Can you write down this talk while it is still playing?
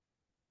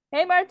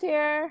Hey,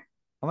 Martyr.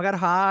 Oh my God,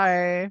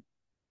 hi.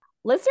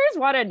 Listeners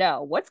want to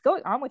know what's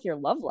going on with your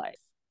love life.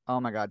 Oh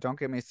my God, don't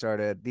get me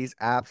started. These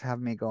apps have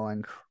me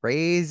going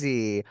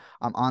crazy.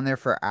 I'm on there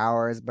for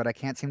hours, but I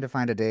can't seem to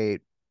find a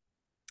date.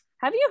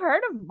 Have you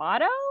heard of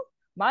Motto?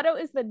 Motto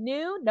is the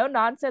new no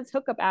nonsense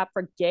hookup app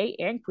for gay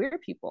and queer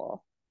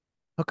people.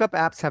 Hookup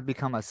apps have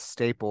become a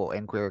staple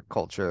in queer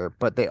culture,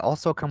 but they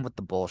also come with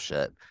the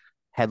bullshit.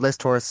 Headless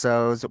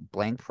torsos,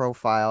 blank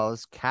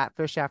profiles,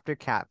 catfish after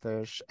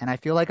catfish, and I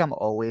feel like I'm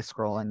always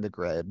scrolling the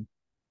grid.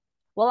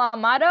 Well, on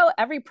Motto,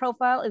 every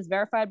profile is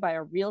verified by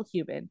a real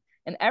human,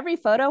 and every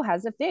photo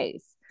has a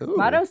face. Ooh,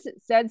 Motto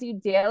sends you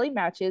daily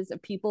matches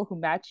of people who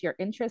match your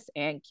interests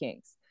and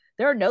kinks.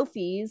 There are no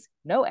fees,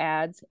 no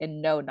ads,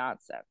 and no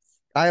nonsense.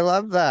 I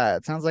love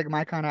that. Sounds like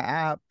my kind of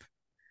app.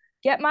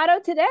 Get Motto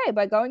today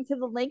by going to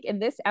the link in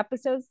this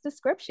episode's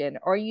description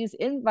or use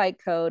invite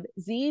code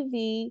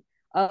ZVOGS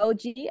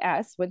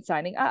when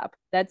signing up.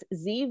 That's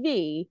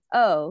ZVOGS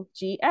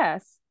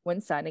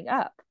when signing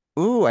up.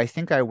 Ooh, I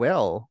think I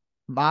will.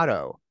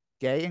 Motto,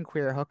 gay and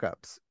queer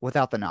hookups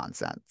without the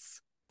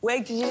nonsense.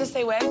 Wig, did you just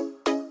say wig?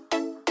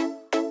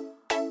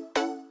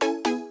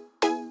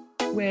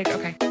 Wig,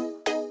 okay.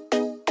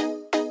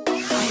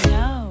 I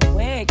know,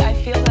 wig. I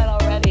feel that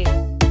already.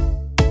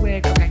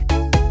 Wig, okay.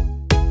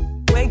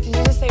 Wig, did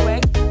you just say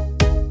wig?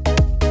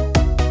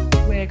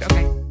 Wig,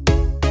 okay.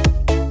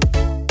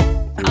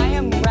 I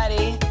am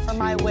ready for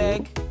my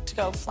wig to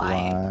go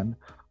flying. One.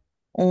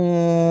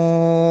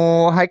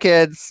 Oh, hi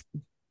kids.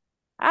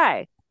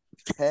 Hi.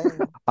 Hey,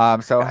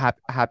 So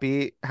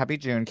happy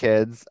June,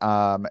 kids.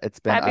 It's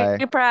been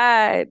Happy a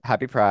Pride.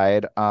 happy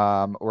Pride.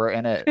 We're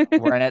in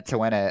it to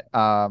win it.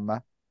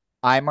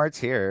 I'm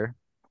Martyr,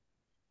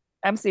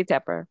 MC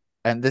Tepper.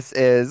 and this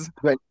is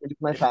do I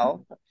introduce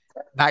myself?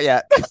 not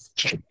yet.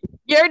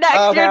 You're next.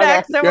 Oh, okay, You're okay.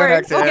 next. Don't You're worry.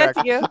 next, We'll you're get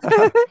next. to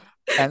you.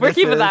 And We're this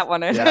keeping is that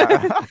one in. yeah.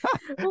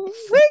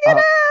 Wig Uh, it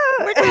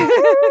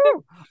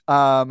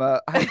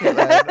out. Hi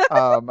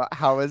Caitlin.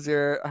 How was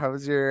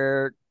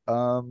your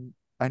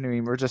I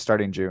mean we're just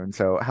starting June,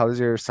 so how's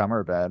your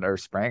summer been or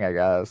spring, I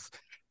guess?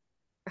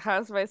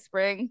 How's my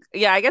spring?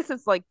 Yeah, I guess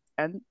it's like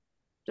end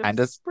of And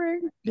just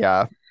spring.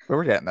 yeah, we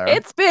were getting there.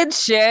 It's been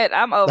shit.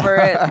 I'm over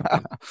it.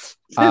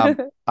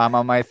 I'm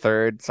on my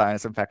third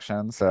sinus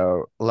infection,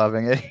 so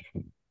loving it.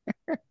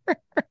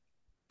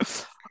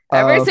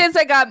 Ever Um, since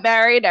I got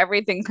married,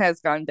 everything has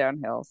gone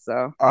downhill.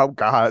 So, oh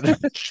God,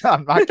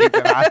 I'm not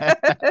keeping on it.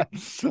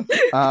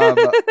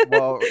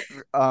 Well,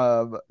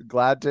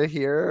 glad to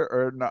hear,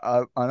 or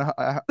not,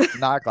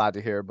 not glad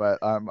to hear, but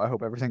I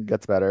hope everything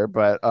gets better.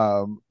 But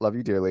love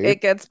you dearly.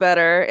 it gets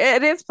better.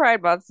 It is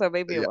Pride Month, so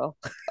maybe it Yeah. will.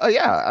 Oh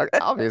yeah,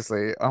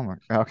 obviously. Oh my,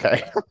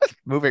 okay.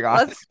 Moving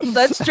on.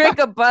 Let's drink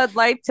a Bud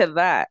Light to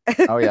that.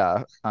 Oh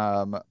yeah.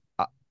 Uh,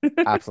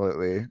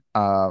 absolutely.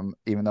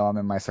 Even though I'm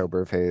in my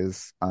sober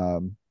phase,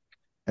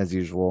 as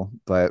usual,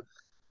 but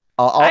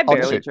I I'll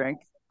barely cheat. drink.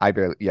 I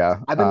barely, yeah.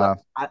 I've been lo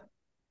I,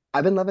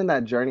 I've been loving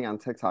that journey on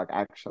TikTok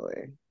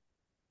actually.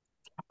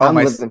 Oh I'm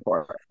living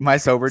for it. my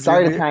sober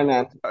Sorry to journey. chime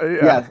in.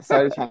 Yeah. Yes,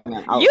 sorry to chime in. You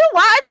I'll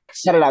watch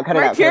cut it out, cut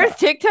it out, cut it Martyr's out.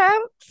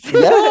 TikToks?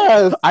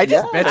 Yes, I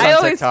just bitch I on yes.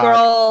 always TikTok.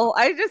 scroll.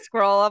 I just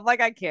scroll. I'm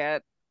like, I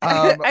can't.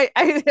 Um,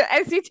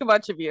 I see too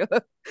much of you.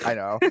 I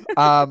know.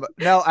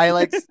 No,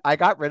 I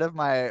got rid of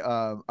my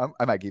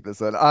I might keep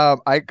this in.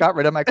 I got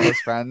rid of my close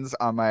friends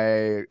on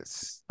my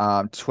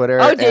Twitter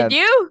Oh, did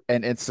you?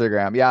 and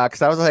Instagram. Yeah,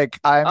 because I was like,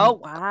 Oh,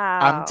 I'm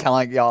wow.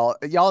 telling y'all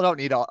don't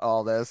need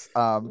all this.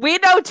 We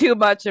know too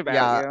much about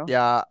Yeah, you.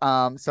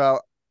 yeah. So,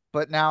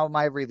 but now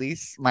my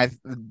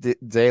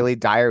daily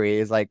diary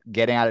is like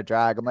getting out of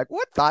drag. I'm like,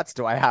 what thoughts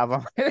do I have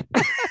on my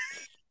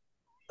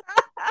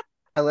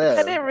I I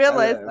live. didn't I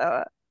realize live.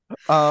 that.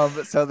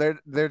 So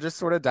they're just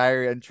sort of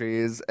diary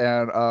entries,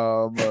 and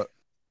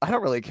I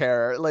don't really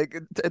care. Like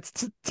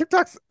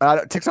TikTok's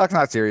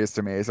not serious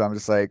to me, so I'm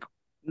just like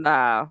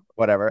No,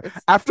 whatever. it's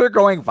After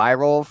going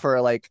viral for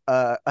like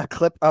a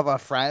clip of a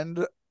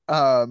friend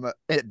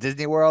at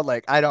Disney World,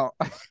 like I don't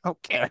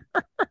care.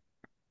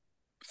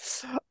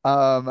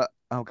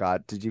 Oh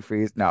God, did you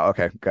freeze? No,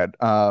 okay, good.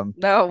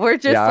 no. We're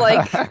just Yeah.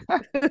 like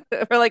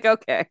we're like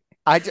okay.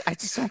 I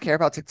just don't care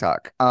about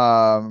TikTok.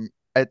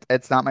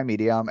 It's not my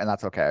medium, and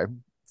that's okay.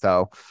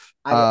 So,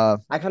 I uh,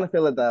 I kind of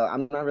feel it though.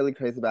 I'm not really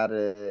crazy about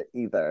it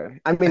either.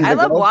 I mean, I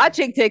the love girls.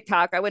 watching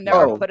TikTok. I would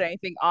never Oh, put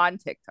anything on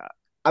TikTok.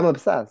 I'm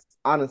obsessed.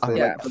 Honestly,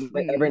 oh, Yeah.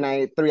 like every Mhm.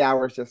 night, 3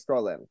 hours just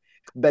scrolling.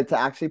 But to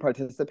actually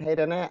participate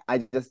in it, I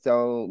just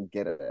don't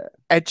get it.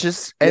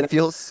 You it know?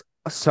 feels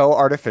so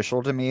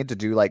artificial to me to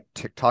do like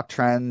TikTok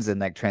trends and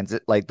like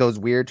transit like those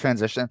weird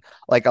transition.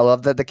 Like I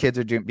love that the kids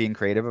are doing being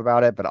creative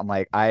about it, but I'm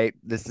like, I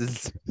this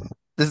is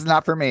this is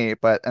not for me,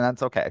 but and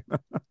that's okay.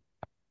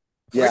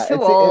 We're Yeah,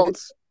 too old.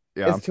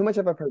 Yeah. it's too much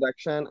of a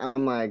production.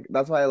 I'm like,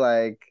 that's why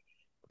like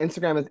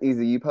Instagram is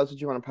easy. You post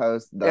what you want to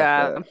post, that's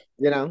Yeah. it.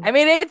 You know? I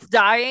mean, it's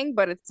dying,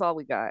 but it's all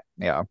we got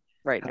Yeah.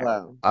 right now.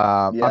 Hello.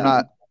 I'm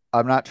Yeah.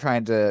 not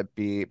trying to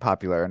be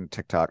popular on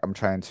TikTok. I'm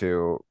trying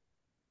to,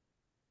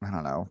 I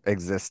don't know,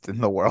 exist in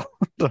the world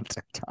on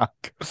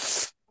TikTok.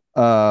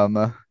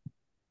 Um,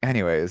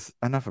 Anyways,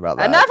 enough about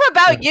that. Enough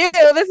about you.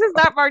 This is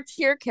not our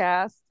tier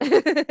cast.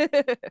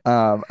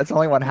 It's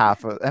only one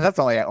half and that's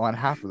only one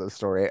half of the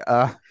story.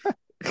 Oh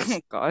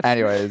God.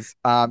 Anyways,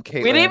 We didn't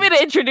Caitlin, even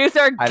introduce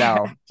our I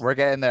know guest. we're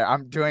getting there.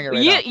 I'm doing it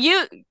right You now.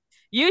 you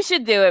you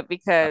should do it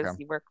because Okay,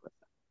 you work with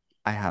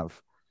I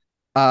have.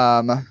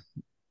 Um,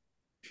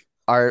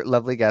 our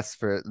lovely guest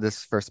for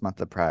this first month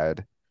of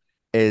Pride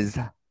is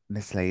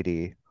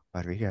Missleidy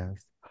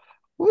Rodriguez.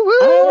 Woo woo!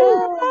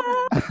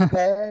 Oh,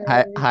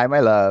 Hi, hey. hi, my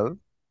love.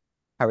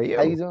 How are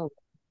How you you? doing?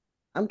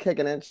 I'm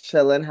kicking it,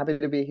 chilling, happy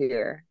to be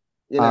here.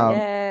 You them. Um,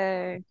 know?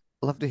 Yay.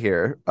 love to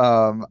hear.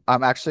 I'm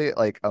actually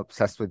like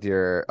obsessed with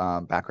your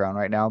background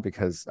right now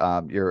because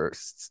your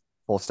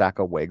full stack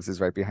of wigs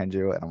is right behind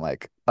you, and I'm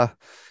like,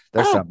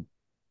 there's Oh, some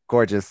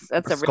gorgeous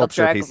that's a real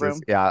sculpture drag pieces.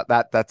 room. Yeah,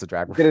 that's a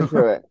drag Get room.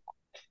 into it.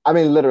 I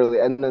mean, literally,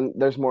 and then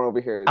there's more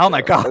over here Oh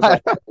my too. It's God.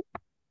 like,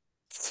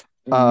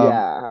 Um,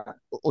 yeah,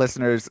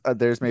 listeners,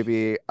 there's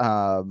maybe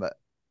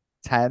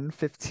 10,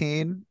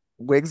 15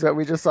 wigs that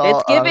we just saw.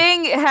 It's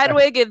giving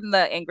Hedwig in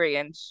the Angry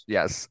Inch,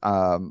 Yes.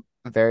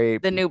 Very,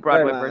 the new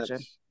very Broadway version.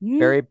 much.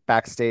 very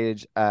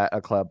backstage at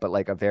a club, but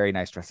like a very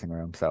nice dressing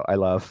room. So I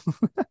love.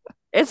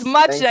 It's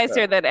much Thanks, nicer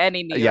sir. than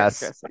any New York Yes.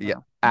 dressing Yeah.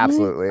 room.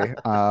 Absolutely.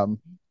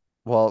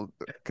 Well,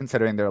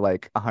 considering they're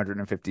like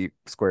 150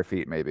 square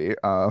feet, maybe.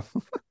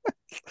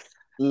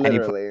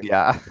 Literally.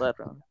 Yeah.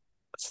 Literally.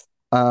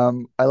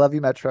 I love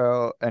you,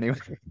 Metro. Anyway.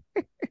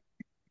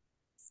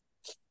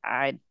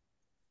 I That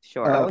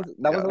sure. was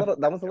that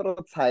was a Yeah.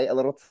 little tight, a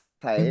little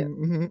tight.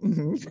 Mhm,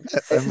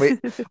 mhm. And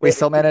we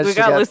still We managed to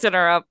gotta get. loosen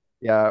her up.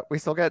 Yeah, we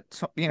still get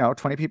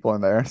 20 people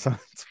in there, so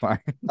it's fine.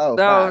 Oh,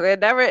 No, fact.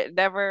 it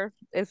never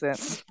isn't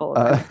full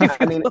of Uh, that many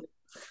I mean, people.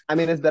 I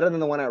mean, it's better than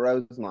the one at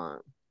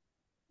Rosemont.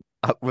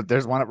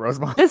 there's one at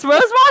Rosemont. This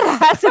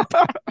Rosemont has a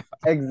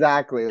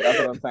Exactly. That's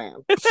what I'm saying.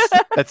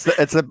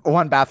 It's a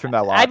one bathroom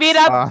that I mean,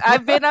 locks.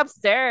 I've been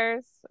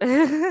upstairs.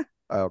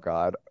 Oh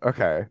God.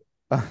 Okay.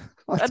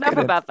 Let's Enough get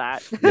in. about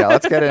that. Yeah,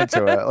 let's get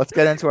into it. Let's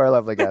get into our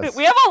lovely We guest.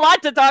 have a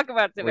lot to talk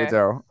about We today.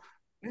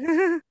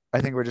 do.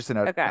 I think we're just in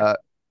a Okay.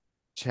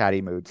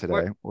 chatty mood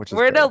We're today, which is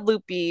we're in a good.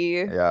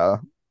 loopy, Yeah.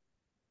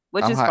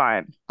 which I'm is high.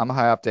 fine. I'm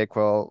high off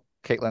Dayquil.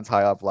 Caitlin's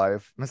high off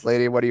life.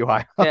 Missleidy, what are you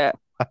high off? Yeah.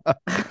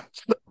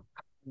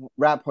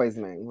 Rat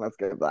poisoning. Let's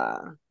get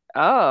that.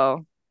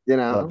 Oh. You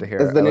I love to know, hear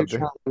it's it. I the new love to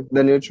hear trend.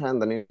 The new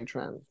trend. The new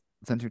trend.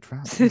 it's a new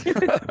trend.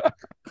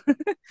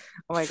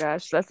 Oh my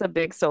gosh, that's a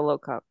big solo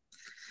cup.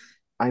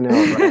 I know,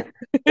 right?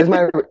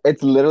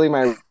 It's literally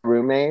my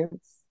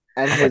roommate's,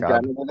 and Oh my his God.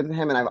 grandma gave it to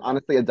him, and I've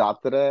honestly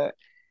adopted it,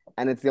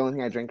 and it's the only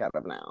thing I drink out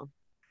of now.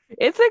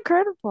 It's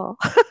incredible.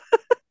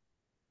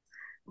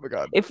 Oh my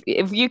God. If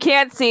you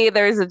can't see,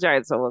 there's a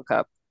giant solo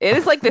cup. It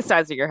is like the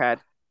size of your head.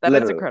 That is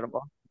Literally.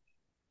 incredible.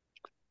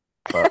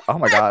 But oh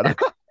my God.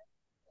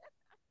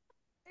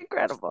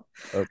 Incredible.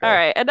 All Okay.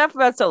 right, enough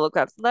about solo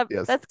cups.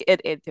 Yes. Let's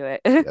get into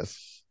it.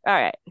 Yes. All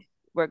right,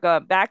 we're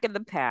going back in the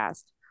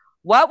past.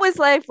 What was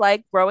life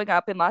like growing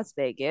up in Las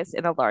Vegas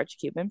in a large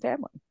Cuban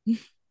family?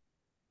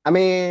 I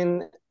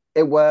mean,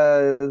 it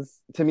was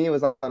to me, it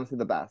was honestly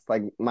the best.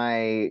 Like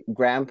my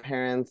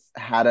grandparents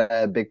had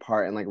a big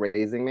part in like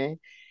raising me,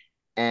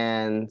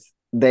 and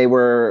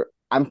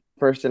I'm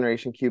first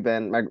generation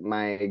Cuban.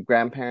 My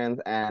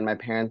grandparents and my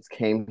parents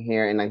came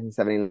here in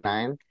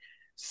 1979.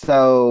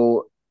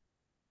 So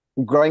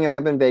growing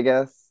up in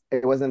Vegas,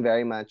 it wasn't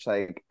very much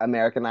like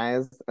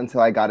Americanized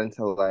until I got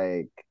into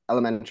like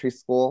elementary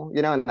school,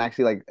 and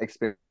actually like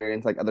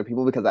experience like other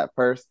people because at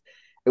first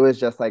it was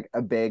just like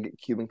a big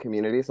Cuban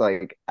community. So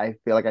like I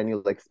feel like I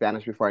knew like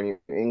Spanish before I knew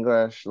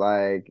English.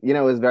 Like, it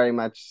was very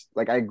much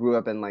like I grew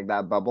up in like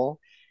that bubble.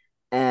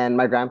 And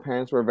my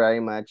grandparents were very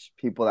much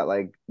people that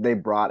like they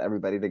brought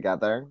everybody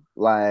together.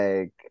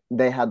 Like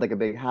they had like a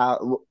big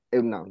house.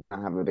 No,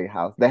 not have a big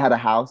house. They had a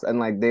house, and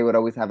like they would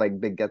always have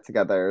like big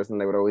get-togethers, and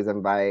they would always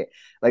invite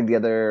like the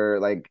other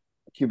like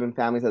Cuban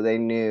families that they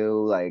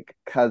knew, like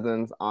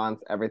cousins,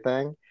 aunts,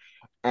 everything.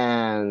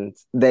 And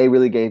they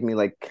really gave me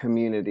like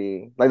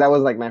community. Like that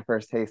was like my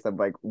first taste of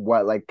like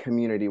what like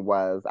community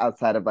was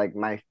outside of like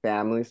my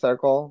family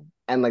circle.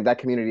 And like that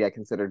community I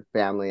considered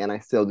family, and I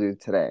still do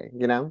today.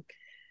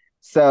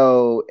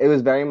 So it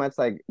was very much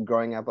like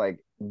growing up like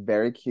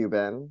very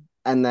Cuban.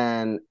 And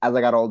then as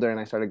I got older and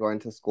I started going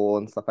to school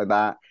and stuff like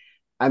that,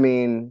 I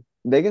mean,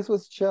 Vegas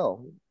was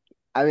chill.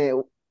 I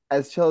mean,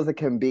 as chill as it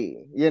can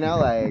be.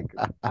 Like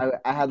I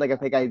had like a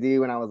fake ID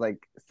when I was like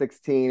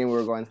 16, and we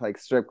were going to like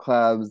strip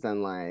clubs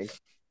and like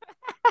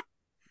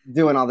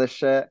doing all this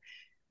shit.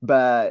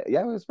 But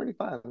yeah, it was pretty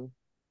fun.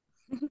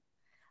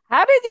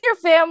 How did your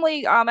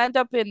family end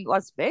up in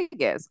Las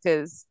Vegas?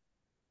 Because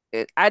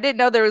I didn't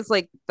know there was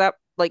like that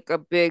like a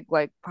big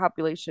like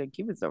population of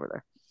Cubans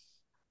over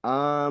there.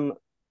 Um,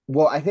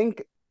 well, I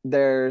think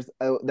there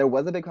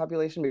was a big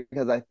population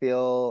because I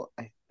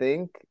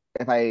think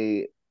if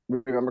I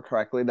remember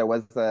correctly, there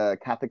was a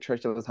Catholic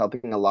church that was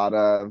helping a lot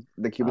of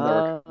the Cubans that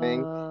were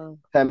coming Uh,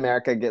 to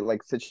America get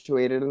like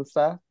situated and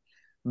stuff.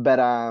 But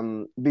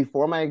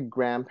before my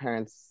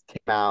grandparents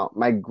came out,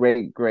 my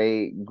great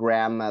great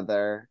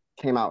grandmother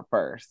came out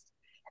first.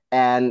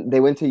 And they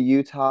went to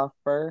Utah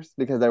first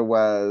because there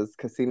was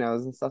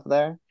casinos and stuff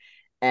there.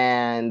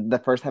 And the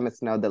first time it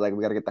snowed, they're like,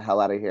 we gotta get the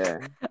hell out of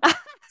here.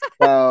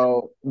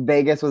 So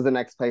Vegas was the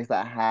next place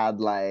that had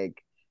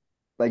like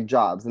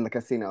jobs in the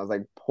casinos,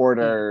 like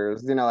Mm.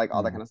 porters, like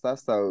all that Mm. kind of stuff.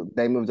 So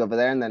they moved over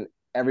there, and then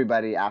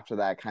everybody after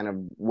that kind of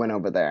went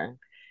over there.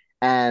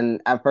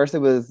 And at first, it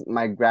was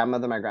my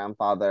grandmother, my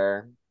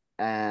grandfather,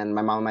 and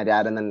my mom and my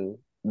dad, and then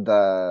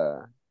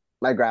the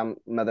my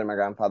grandmother, and my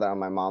grandfather on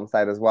my mom's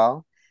side as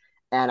well.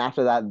 And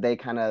after that, they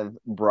kind of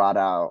brought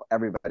out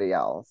everybody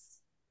else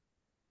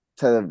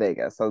to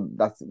Vegas. So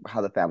that's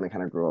how the family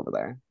kind of grew over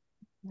there.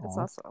 That's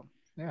Aw. awesome.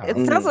 Yeah. It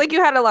sounds Mhm. like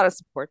you had a lot of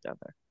support down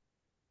there.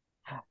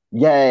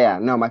 Yeah.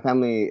 No, my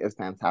family is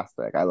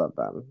fantastic. I love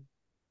them.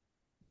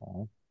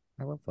 Aw.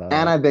 I love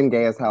And that. I've been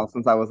gay as hell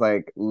since I was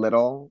like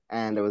little,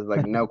 and there was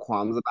like no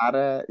qualms about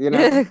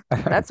it.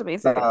 That's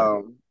amazing.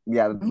 So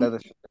yeah, they're the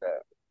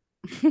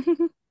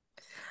shit.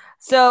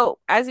 So,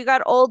 as you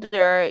got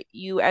older,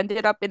 you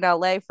ended up in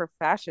LA for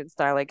fashion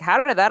style. Like,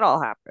 how did that all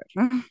happen?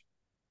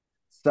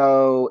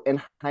 So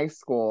in high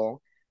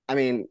school, I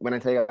mean, when I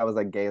tell you I was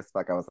like gay as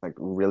fuck, I was like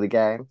really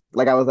gay.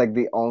 Like I was like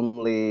the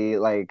only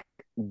like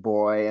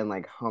boy in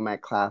like home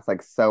ec class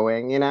like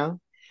sewing. And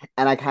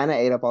I kind of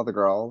ate up all the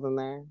girls in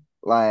there.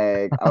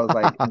 Like I was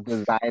like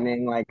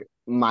designing like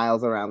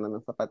miles around them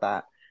and stuff like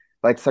that,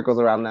 like circles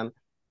around them.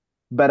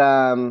 But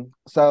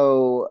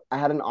so I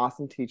had an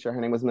awesome teacher. Her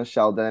name was Miss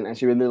Sheldon, and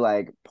she really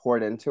like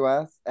poured into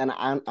us. And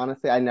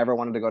honestly, I never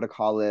wanted to go to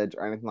college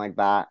or anything like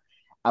that.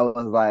 I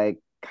was like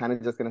kind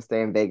of just gonna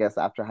stay in Vegas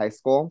after high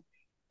school.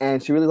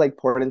 And she really like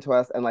poured into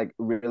us and like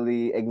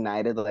really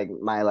ignited like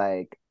my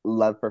like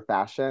love for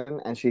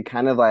fashion. And she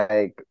kind of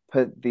like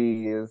put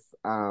these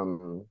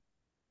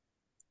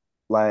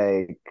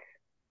like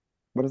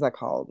what is that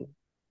called?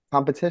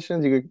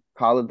 Competitions, you could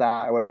call it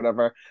that or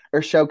whatever,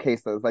 or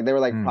showcases. Like they were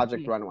like Mm.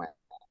 Project Runway,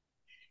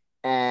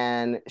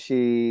 and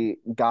she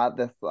got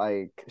us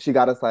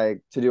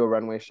like to do a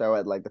runway show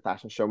at like the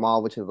Fashion Show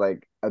Mall, which is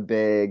like a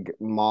big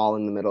mall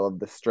in the middle of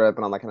the strip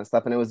and all that kind of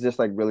stuff, and it was just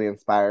like really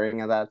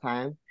inspiring at that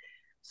time.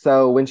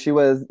 So when she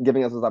was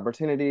giving us those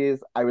opportunities,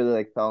 I really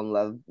like fell in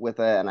love with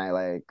it, and I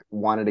like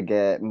wanted to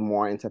get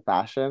more into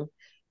fashion.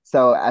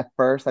 So at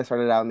first I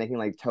started out making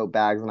like tote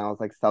bags, and I was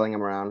like selling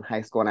them around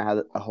high school, and I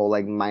had a whole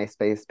like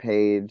MySpace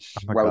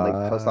Oh page my where I would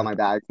like post all God. my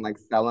bags and like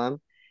sell them.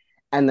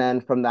 And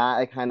then from that,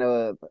 I kind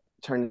of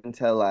turned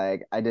into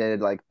like I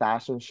did like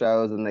fashion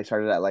shows, and they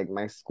started at like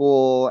my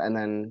school, and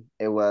then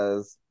it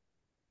was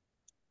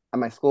at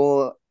my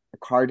school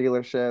car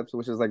dealerships,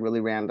 which is like really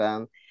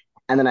random.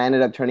 And then I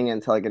ended up turning it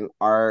into like an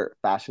art,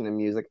 fashion, and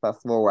music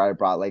festival where I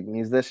brought like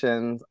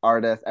musicians,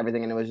 artists,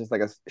 everything, and it was just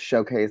like a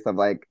showcase of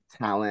like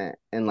talent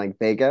in like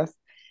Vegas.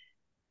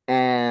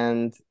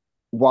 And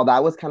while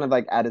that was kind of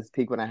like at its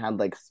peak when I had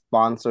like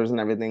sponsors and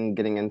everything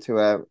getting into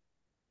it,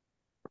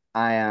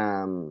 I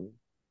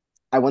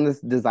I won this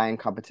design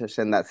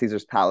competition that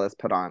Caesar's Palace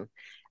put on.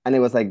 And it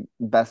was like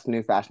best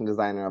new fashion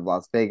designer of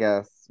Las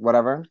Vegas,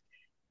 whatever.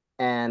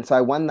 And so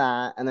I won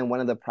that. And then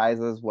one of the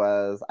prizes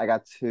was I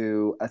got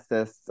to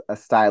assist a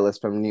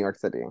stylist from New York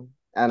City.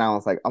 And I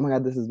was like, oh my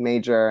God, this is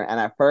major. And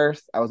at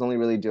first, I was only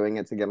really doing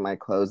it to get my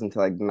clothes into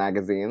like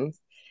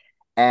magazines.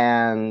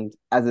 And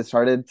as it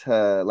started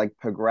to like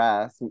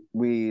progress,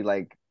 we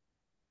like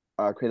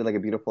created like a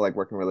beautiful like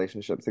working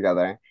relationship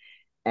together,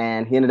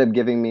 and he ended up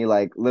giving me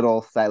like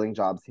little styling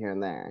jobs here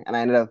and there, and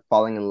I ended up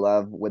falling in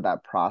love with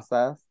that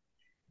process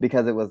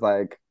because it was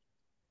like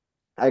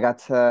I got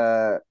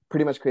to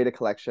pretty much create a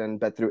collection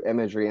but through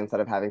imagery instead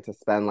of having to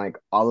spend like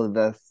all of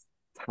this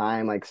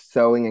time like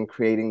sewing and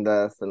creating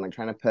this and like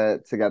trying to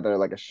put together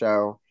like a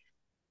show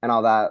and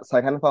all that. So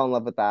I kind of fell in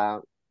love with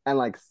that. And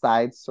like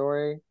side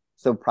story,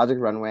 so Project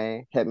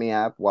Runway hit me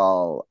up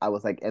while I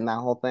was like in that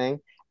whole thing,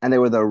 and they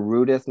were the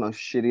rudest, most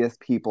shittiest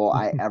people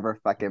I ever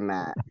fucking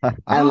met.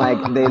 And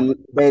like Oh, they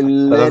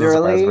That doesn't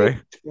surprise literally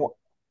me.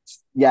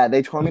 yeah,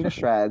 they tore me to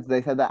shreds.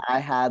 They said that I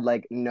had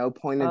like no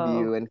point of oh,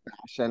 view in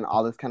fashion,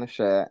 all this kind of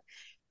shit.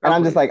 And oh,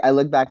 I'm just please. like, I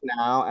look back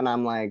now and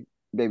I'm like,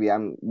 baby,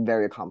 I'm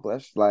very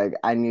accomplished. Like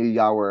I knew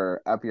y'all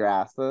were up your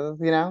asses.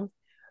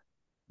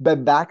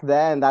 But back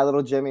then, that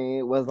little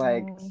Jimmy was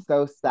like Mm.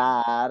 so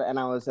sad, and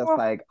I was just Oh,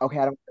 like, okay,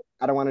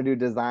 I don't want to do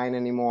design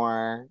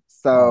anymore. Oh,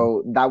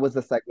 So that was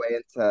the segue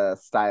into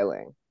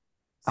styling.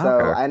 So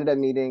okay. I ended up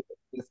meeting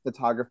this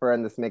photographer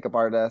and this makeup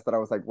artist that I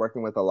was like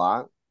working with a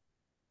lot,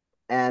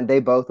 and they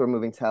both were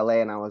moving to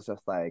LA, and I was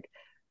just like,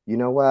 you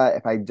know what?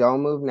 If I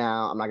don't move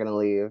now, I'm not gonna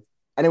leave.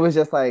 And it was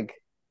just like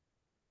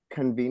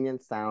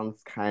convenience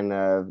sounds kind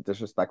of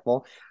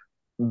disrespectful,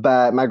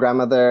 but my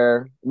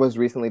grandmother was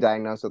recently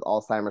diagnosed with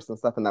Alzheimer's and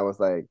stuff, and that was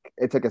like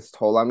it took its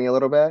toll on me a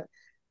little bit.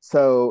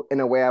 So in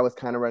a way, I was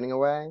kind of running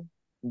away,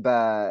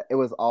 but it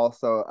was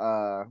also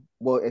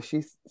well, if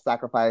she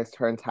sacrificed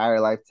her entire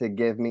life to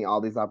give me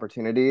all these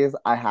opportunities,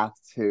 I have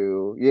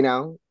to,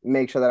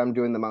 make sure that I'm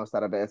doing the most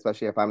out of it,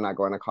 especially if I'm not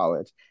going to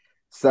college.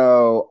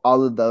 So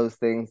all of those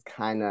things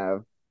kind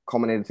of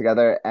culminated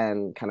together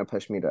and kind of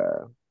pushed me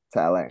to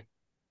LA.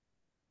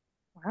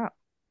 wow.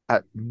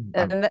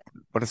 And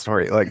what a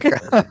story. Like,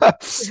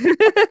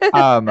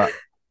 um,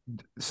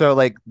 so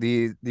like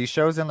these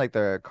shows in like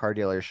the car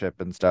dealership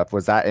and stuff,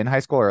 was that in high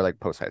school or like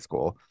post high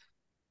school?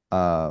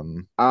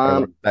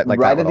 Or that like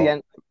that Right at the little,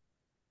 end,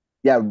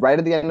 yeah, right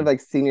at the end of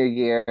like senior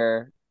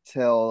year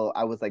till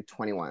I was like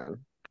 21.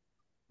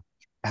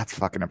 that's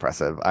fucking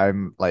impressive.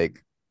 I'm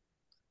like,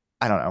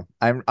 I don't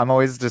know. I'm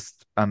always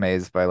just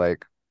amazed by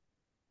like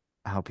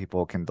how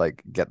people can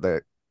like get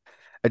the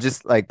I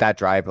just like that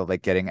drive of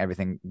like getting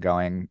everything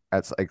going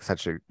at like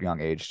such a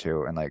young age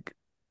too, and like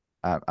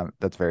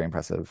that's very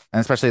impressive, and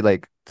especially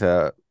like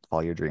to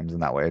follow your dreams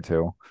in that way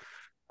too.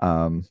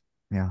 Um,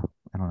 yeah,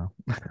 I don't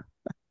know.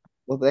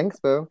 Well, thanks,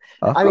 Boo.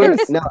 Of I mean,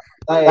 course. no,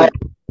 like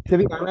to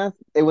be honest,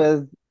 it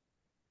was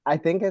I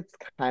think it's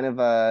kind of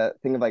a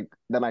thing of like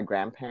that my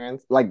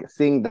grandparents, like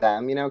seeing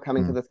them,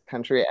 coming to Mm. this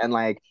country and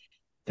like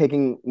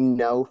taking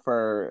no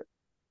for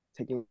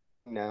taking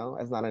no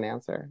as not an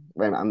answer.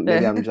 Wait,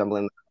 maybe I'm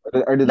jumbling,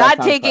 or did that not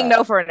sound taking correct?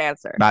 no for an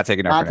answer. Not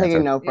taking no for Not an taking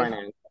answer. no for Yeah. an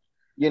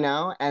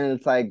answer, and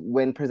it's like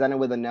when presented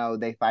with a no,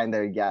 they find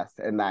their yes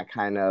in that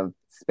kind of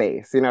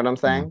space. You know what I'm Mm.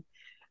 saying?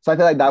 So I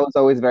feel like that was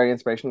always very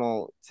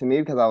inspirational to me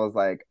because I was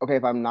like, okay,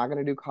 if I'm not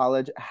gonna do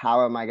college,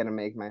 how am I gonna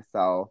make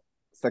myself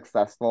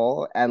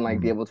successful and like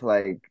be Mm. able to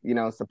like,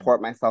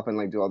 support myself and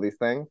like do all these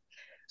things.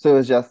 So it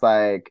was just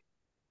like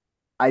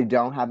I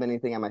don't have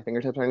anything at my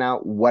fingertips right now.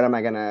 What am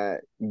I gonna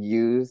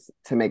use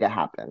to make it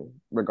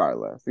happen,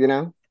 regardless,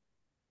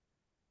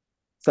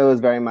 So it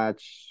was very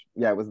much,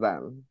 yeah, it was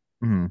them.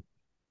 Mm.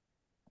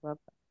 Love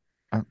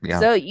Yeah.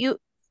 So you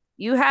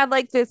had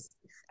like this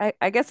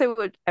I guess I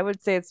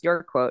would say it's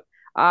your quote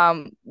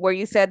where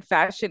you said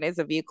fashion is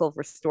a vehicle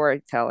for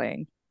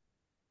storytelling.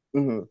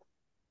 Hmm.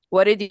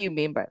 What did you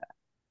mean by that?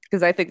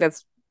 Because I think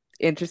that's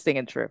interesting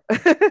and true.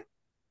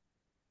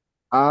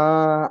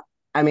 Uh,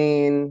 I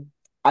mean,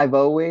 I've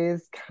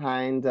always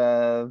kind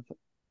of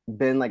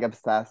been like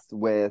obsessed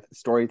with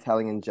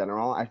storytelling in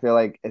general. I feel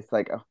like it's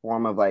like a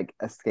form of like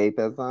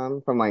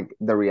escapism from like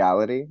the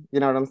reality. You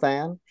know what I'm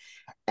saying?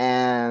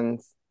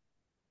 And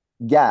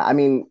yeah, I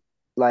mean,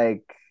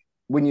 like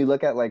when you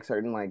look at like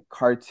certain like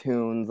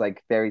cartoons,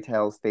 like fairy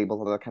tales, fables,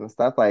 all that kind of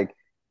stuff, like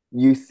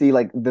you see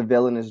like the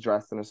villain is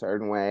dressed in a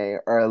certain way,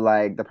 or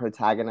like the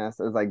protagonist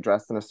is like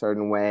dressed in a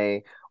certain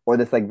way, or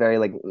this like very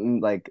like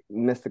like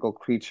mystical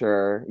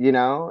creature,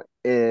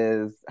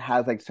 is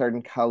has like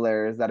certain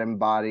colors that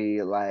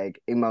embody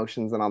like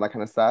emotions and all that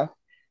kind of stuff.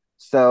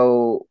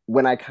 So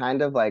when I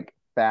kind of like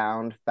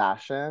found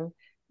fashion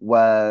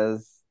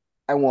was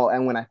and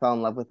when I fell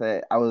in love with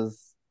it, I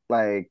was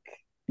like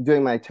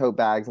doing my tote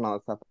bags and all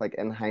that stuff like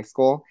in high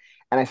school.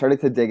 And I started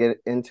to dig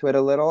into it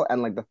a little.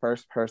 And like the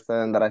first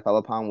person that I fell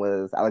upon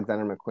was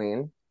Alexander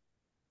McQueen.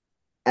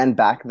 And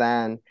back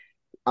then,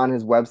 on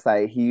his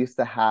website, he used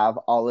to have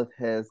all of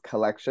his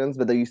collections,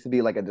 but there used to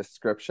be like a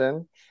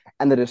description.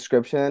 And the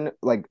description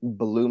like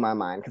blew my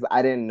mind because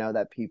I didn't know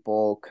that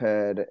people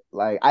could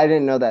like I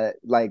didn't know that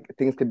like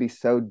things could be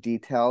so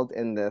detailed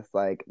in this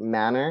like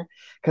manner.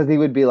 Because he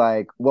would be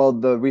like, well,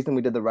 the reason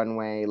we did the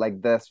runway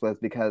like this was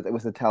because it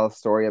was to tell a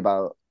story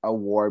about a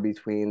war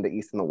between the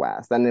East and the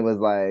West. And it was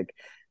like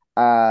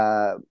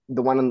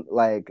the one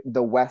like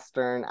the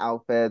western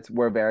outfits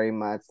were very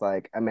much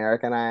like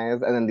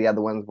Americanized, and then the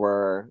other ones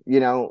were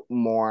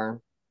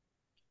more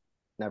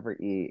never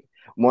eat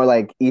more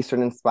like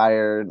Eastern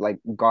inspired like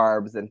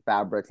garbs and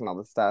fabrics and all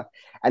this stuff.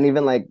 And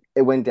even like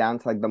it went down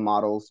to like the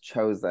models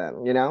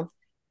chosen,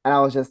 and I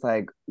was just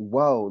like,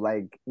 whoa,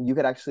 like you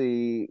could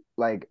actually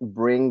like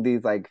bring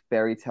these like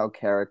fairy tale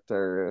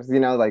characters,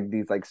 like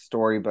these like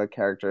storybook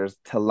characters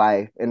to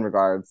life in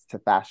regards to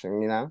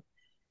fashion.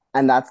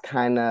 And that's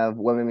kind of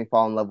what made me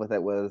fall in love with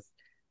it was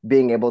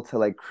being able to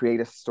like create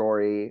a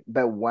story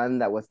but one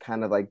that was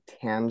kind of like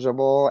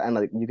tangible and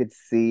like you could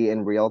see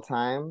in real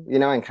time,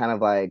 and kind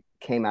of like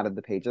came out of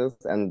the pages,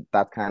 and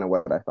that's kind of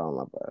what I fell in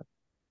love with.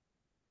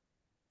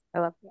 I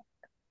love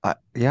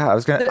Yeah, I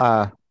was gonna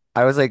that.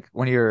 I was like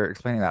when you were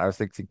explaining that, I was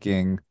like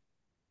thinking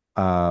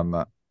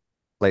um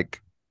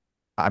like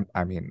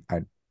I mean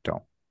I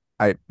don't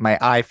I my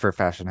eye for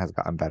fashion has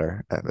gotten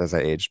better as I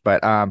age,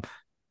 but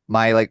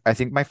my like I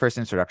think my first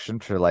introduction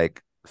to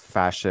like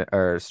fashion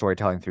or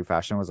storytelling through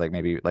fashion was like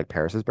maybe like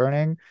Paris is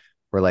Burning,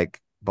 where like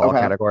ball Okay.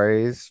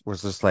 categories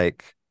was just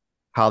like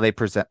how they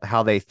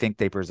think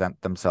they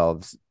present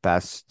themselves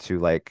best to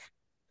like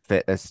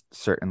fit a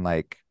certain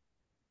like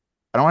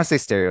I don't want to say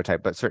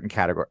stereotype, but certain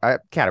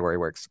category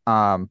works.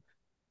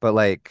 But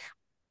like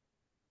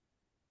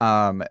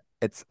um,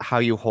 it's how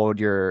you hold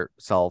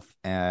yourself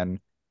and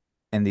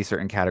in these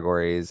certain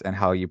categories and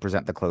how you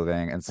present the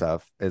clothing and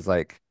stuff is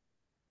like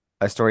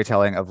a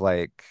storytelling of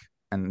like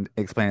and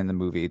explaining the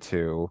movie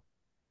to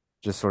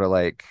just sort of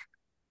like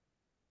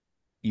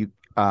you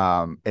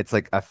it's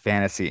like a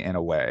fantasy in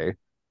a way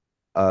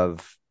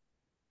of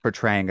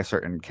portraying a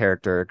certain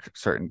character,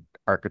 certain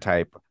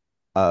archetype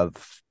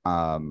of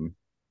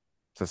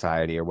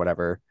society or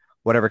whatever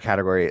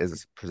category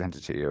is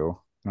presented to you.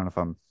 I don't know if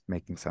I'm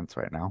making sense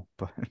right now,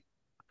 but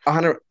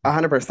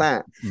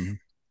 100%. Mhm.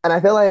 And I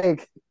feel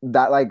like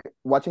that, like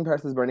watching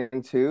Paris is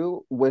Burning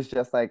 2 was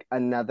just like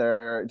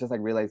another just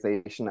like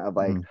realization of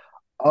like, Mhm.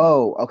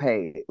 oh,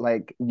 okay,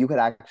 like you could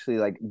actually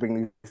like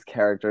bring these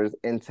characters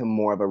into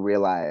more of a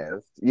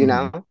realized, you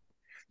know? Mhm.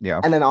 Yeah.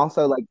 And then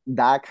also like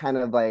that kind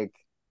of like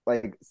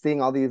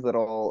seeing all these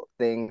little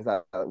things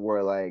that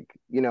were like,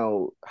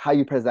 how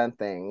you present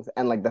things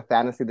and like the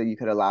fantasy that you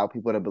could allow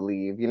people to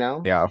believe,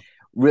 Yeah.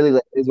 really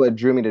like, is what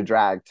drew me to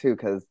drag too,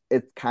 because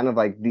it's kind of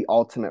like the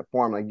ultimate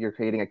form. Like you're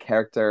creating a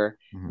character,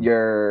 Mhm.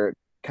 you're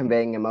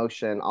conveying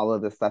emotion, all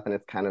of this stuff, and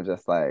it's kind of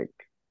just like,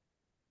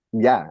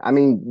 yeah, I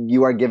mean,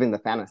 you are giving the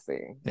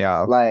fantasy.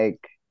 Yeah.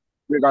 Like,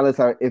 regardless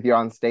of if you're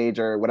on stage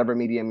or whatever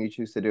medium you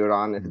choose to do it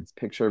on, if Mhm. it's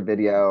picture,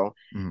 video,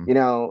 Mhm. you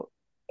know,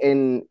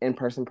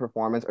 in-person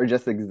performance or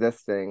just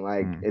existing,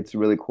 like Mhm. it's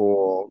really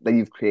cool that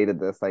you've created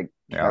this like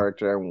Yeah.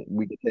 character and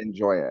we get to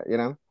enjoy it.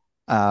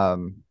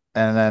 And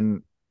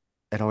then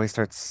it always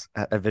starts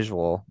at a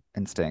visual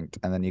instinct,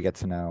 and then you get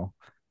to know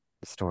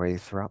the story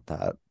throughout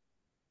that.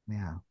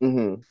 Yeah.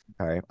 Hmm.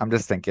 Okay. I'm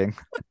just thinking.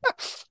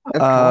 It's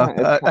Uh, kind,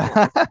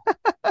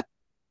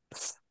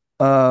 it's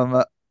kind.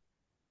 um,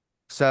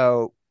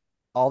 so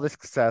all this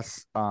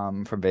success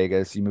from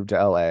Vegas, you moved to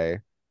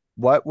LA.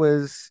 What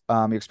was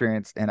your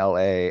experience in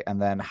LA,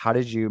 and then how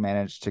did you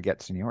manage to get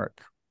to New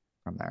York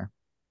from there?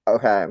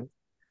 Okay.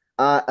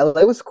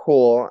 LA was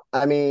cool.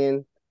 I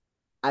mean,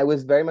 I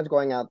was very much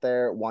going out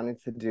there wanting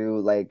to do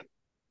like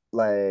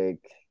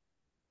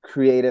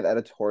creative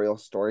editorial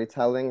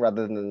storytelling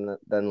rather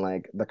than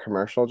like the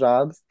commercial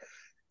jobs.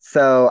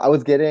 So I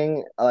was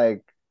getting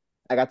like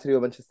I got to do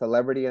a bunch of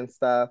celebrity and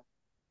stuff,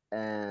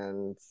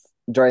 and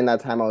during that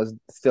time I was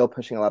still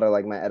pushing a lot of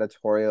like my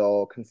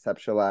editorial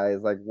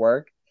conceptualized like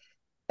work,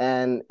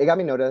 and it got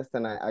me noticed,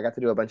 and I got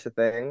to do a bunch of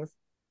things.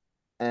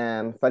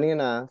 And funny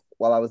enough,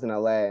 while I was in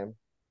LA,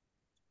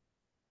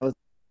 I was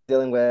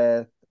dealing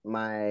with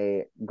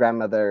my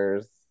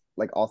grandmother's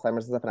like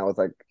Alzheimer's and stuff, and I was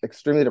like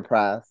extremely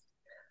depressed,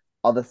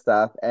 all this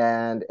stuff.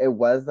 And it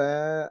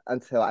wasn't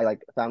until I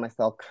like found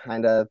myself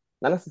kind of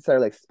not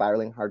necessarily like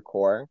spiraling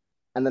hardcore.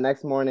 And the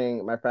next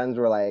morning, my friends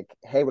were like,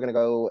 "Hey, we're gonna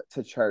go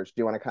to church.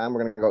 Do you want to come?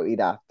 We're gonna go eat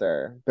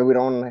after, but we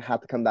don't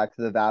have to come back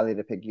to the valley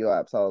to pick you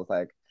up." So I was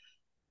like,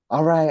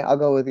 all right, I'll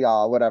go with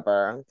y'all,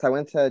 whatever. So I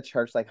went to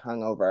church like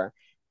hungover.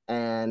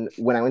 And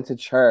when I went to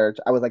church,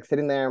 I was like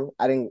sitting there.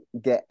 I didn't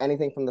get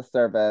anything from the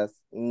service,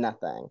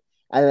 nothing.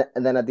 And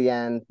then at the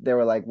end, they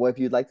were like, well, if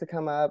you'd like to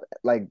come up,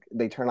 like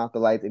they turn off the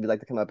lights. If you'd like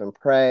to come up and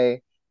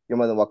pray, you're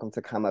more than welcome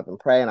to come up and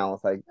pray. And I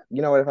was like,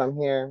 you know what? If I'm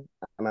here,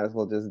 I might as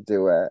well just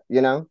do it.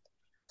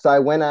 So I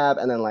went up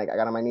and then like I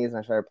got on my knees and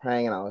I started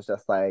praying. And I was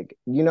just like,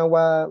 you know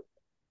what?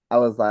 I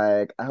was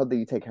like, I hope that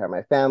you take care of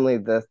my family,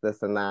 this,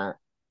 and that.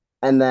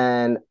 And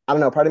then I don't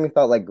know, part of me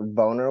felt like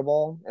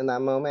vulnerable in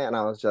that moment. And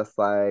I was just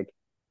like,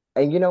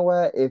 and you know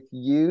what? If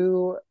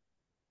you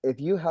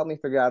help me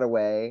figure out a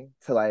way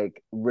to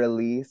like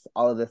release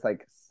all of this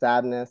like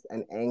sadness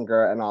and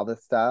anger and all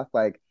this stuff,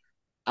 like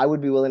I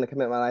would be willing to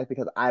commit my life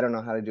because I don't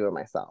know how to do it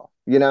myself?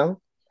 And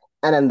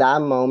in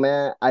that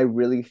moment, I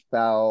really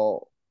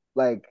felt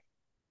like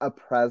a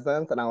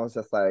presence, and I was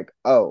just like,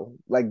 oh,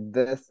 like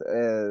this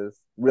is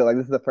real. Like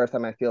this is the first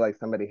time I feel like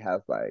somebody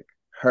has like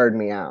heard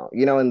me out,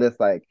 in this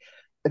like,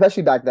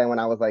 especially back then when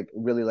I was like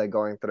really like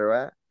going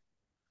through it.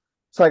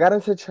 So I got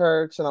into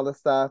church and all this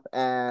stuff,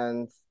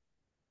 and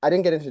I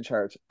didn't get into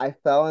church. I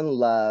fell in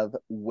love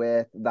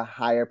with the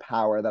higher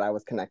power that I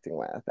was connecting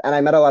with. And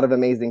I met a lot of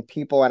amazing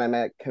people and I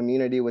met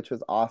community, which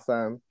was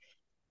awesome.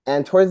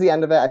 And towards the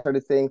end of it, I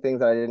started seeing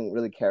things that I didn't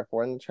really care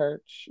for in the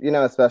church,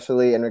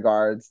 especially in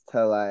regards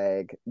to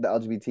like the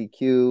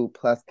LGBTQ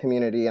plus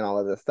community and all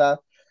of this stuff.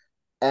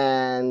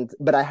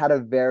 But I had a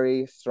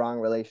very strong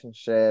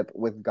relationship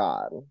with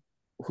God,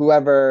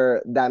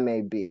 whoever that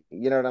may be.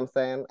 You know what I'm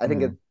saying? I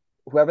think Mhm. it's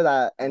whoever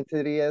that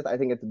entity is, I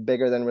think it's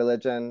bigger than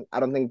religion. I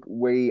don't think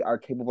we are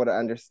capable to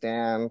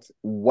understand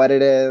what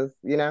it is.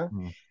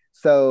 Mhm.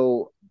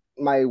 So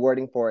my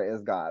wording for it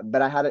is God.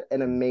 But I had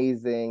an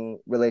amazing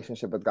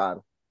relationship with God.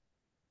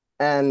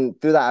 And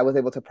through that, I was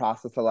able to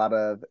process a lot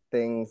of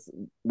things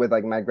with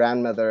like my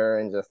grandmother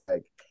and just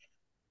like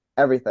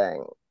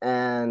everything.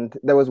 And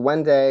there was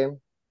one day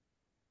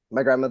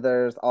my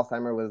grandmother's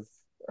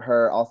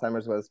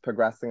Alzheimer's was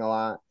progressing a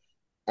lot.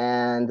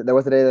 And there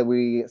was a day that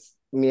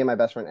me and my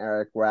best friend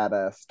Eric were at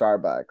a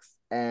Starbucks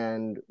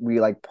and we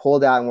like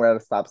pulled out and we're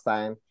at a stop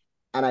sign.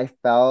 And I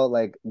felt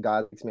like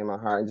God speaks to me in my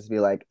heart and just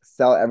be like,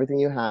 sell everything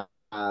you have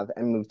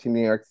and move to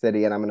New York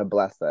City and I'm gonna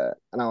bless it.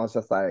 And I was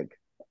just like,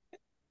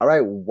 all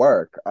right,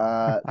 work.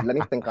 Let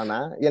me think on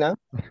that.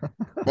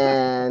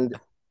 And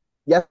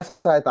yes,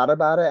 I thought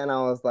about it and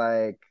I was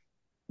like,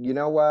 you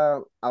know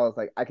what? I was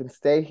like, I can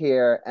stay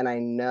here and I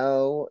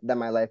know that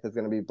my life is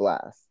going to be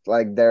blessed.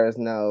 Like, there is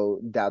no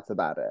doubts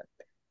about it.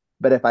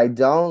 But if I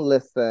don't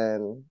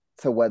listen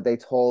to what they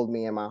told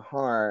me in my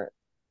heart,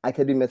 I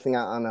could be missing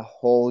out on a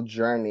whole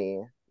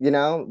journey,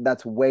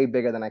 that's way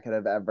bigger than I could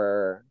have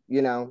ever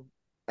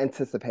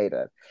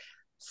anticipated.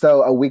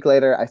 So a week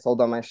later, I sold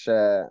all my shit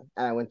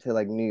and I went to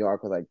like New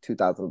York with like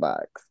 2,000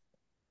 bucks.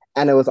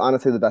 And it was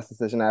honestly the best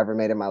decision I ever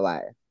made in my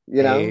life,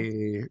 you know?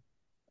 Hey,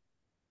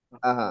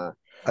 Uh-huh.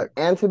 uh,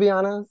 And to be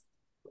honest,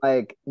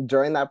 like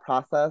during that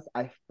process,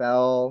 I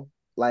felt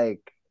like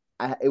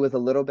it was a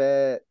little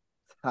bit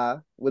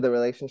tough with the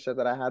relationship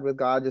that I had with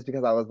God, just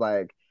because I was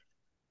like,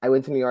 I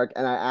went to New York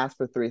and I asked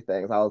for three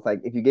things. I was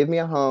like, if you give me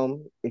a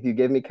home, if you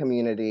give me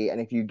community,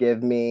 and if you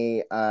give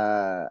me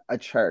a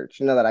church,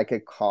 that I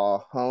could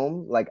call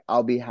home, like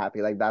I'll be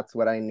happy. Like that's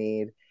what I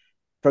need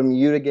from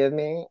you to give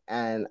me,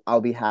 and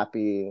I'll be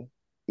happy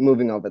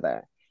moving over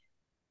there.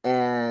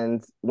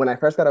 And when I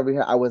first got over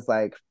here, I was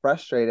like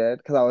frustrated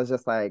because I was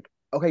just like,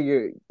 okay,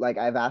 you're like,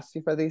 I've asked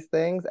you for these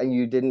things and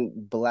you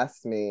didn't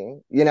bless me,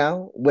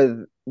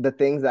 with the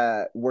things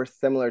that were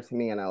similar to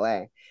me in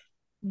LA.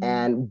 Mm.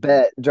 And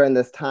but during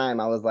this time,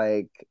 I was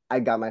like, I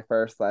got my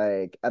first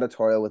like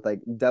editorial with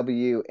like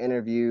W,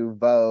 Interview,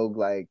 Vogue,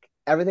 like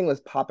everything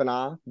was popping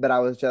off. But I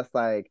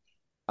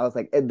was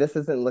like, this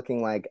isn't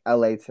looking like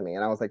LA to me.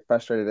 And I was like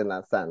frustrated in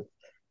that sense.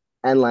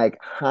 And like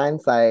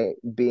hindsight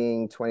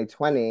being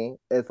 2020,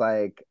 it's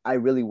like I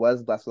really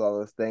was blessed with all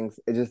those things.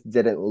 It just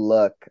didn't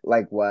look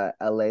like what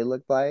LA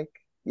looked like,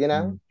 you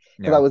know? mm,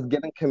 Because I yeah. was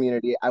given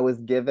community, I was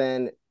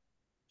given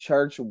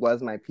church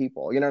was my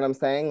people. You know what I'm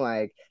saying?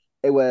 Like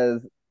it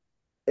was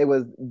it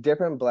was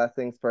different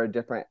blessings for a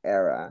different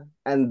era.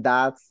 And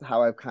that's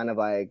how I've kind of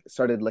like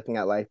started looking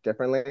at life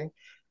differently.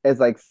 Is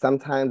like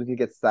sometimes we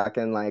get stuck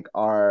in like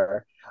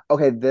our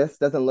okay, this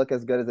doesn't look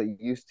as good as it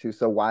used to.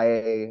 So why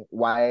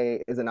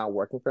is it not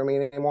working for me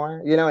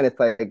anymore? And it's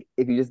like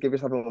if you just give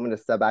yourself a moment to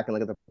step back and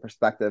look at the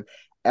perspective,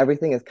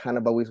 everything is kind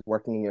of always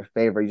working in your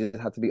favor. You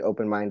just have to be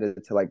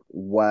open-minded to like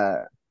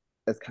what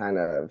is kind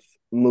of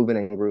moving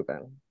and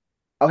grooving.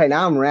 Okay,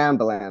 now I'm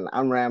rambling.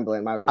 I'm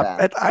rambling, my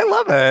bad. I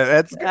love it.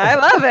 It's good. I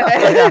love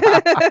Yeah.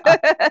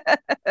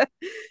 it.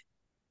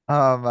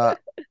 Um, uh,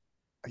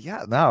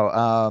 yeah, no.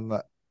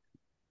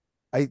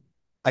 I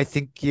I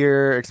think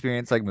your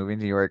experience like moving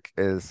to New York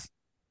is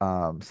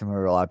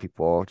similar to a lot of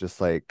people,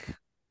 just like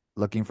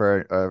looking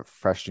for a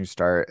fresh new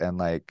start and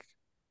like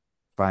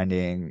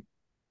finding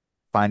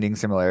finding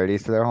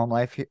similarities to their home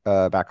life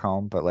back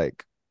home, but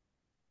like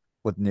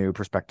with new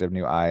perspective,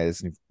 new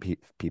eyes, new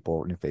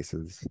people, new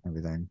faces,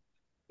 everything.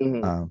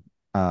 Mhm. Um,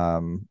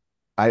 um,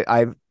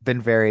 I've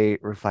been very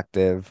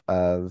reflective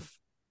of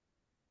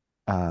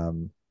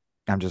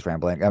I'm just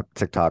rambling up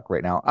TikTok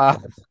right now.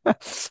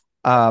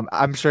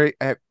 I'm sure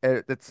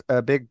it's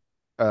a big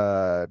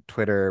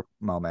Twitter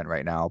moment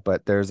right now,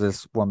 but there's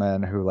this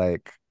woman who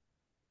like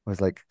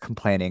was like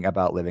complaining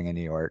about living in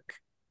New York.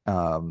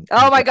 Oh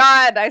my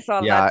God, I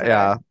saw that Yeah, today.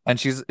 yeah. And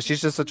she's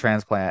just a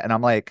transplant. And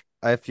I'm like,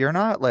 if you're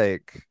not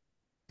like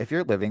if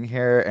you're living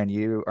here and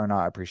you are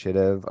not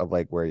appreciative of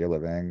like where you're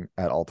living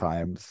at all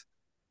times,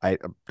 I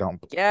don't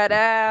Get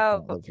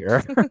out. don't live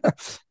here.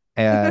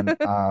 And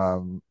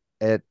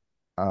it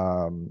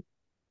um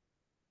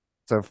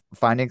so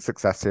finding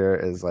success here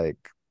is like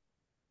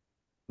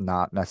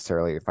not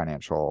necessarily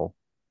financial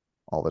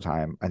all the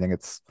time. I think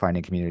it's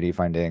finding community,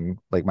 finding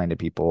like-minded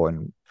people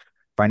and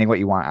finding what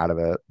you want out of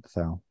it.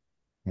 So,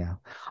 yeah.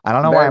 I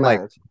don't know why Very I'm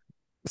like much.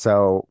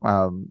 so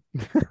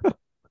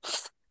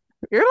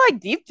You're like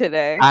deep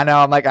today. I know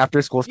I'm like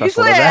after school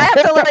special Usually I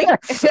today. have to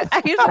like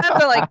I usually have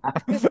to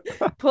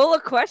like pull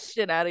a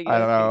question out of I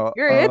don't you. know.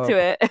 You're into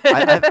it.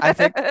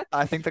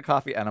 I think the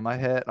coffee enema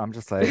hit. I'm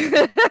just like,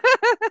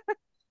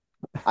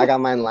 I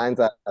got mine lined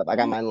up. I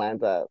got mine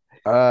lined up.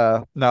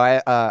 no, I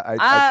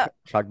uh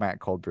chugged my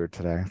cold brew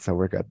today, so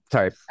we're good.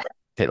 Sorry,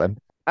 Caitlin.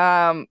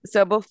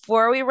 so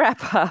before we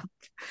wrap up,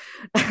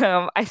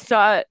 I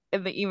saw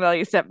in the email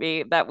you sent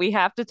me that we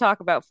have to talk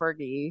about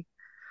Fergie.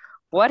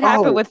 What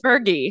happened Oh, with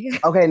Fergie?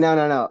 okay. No,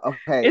 no, no.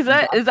 Okay. Is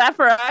that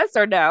for us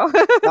or no?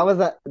 That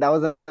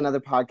was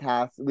another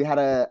podcast. We had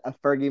a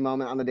Fergie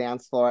moment on the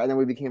dance floor, and then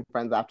we became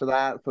friends after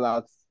that. So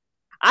that's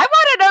I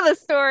want to know the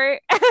story.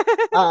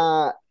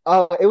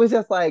 it was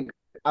just like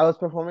I was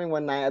performing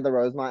one night at the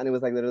Rosemont, and it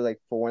was like literally like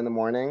 4 in the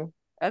morning.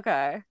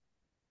 Okay.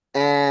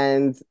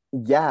 And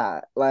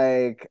yeah,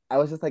 like I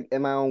was just like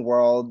in my own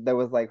world. There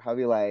was like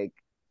probably like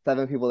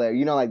seven people there,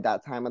 like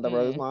that time at the Mm.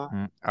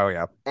 Rosemont. Oh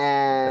yeah,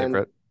 And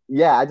favorite.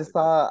 yeah, I just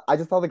saw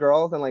the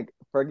girls and like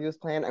Fergie was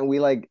playing and we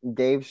like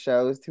gave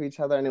shows to each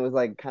other and it was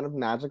like kind of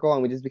magical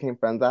and we just became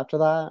friends after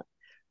that.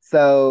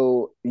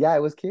 So yeah, it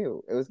was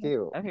cute. It was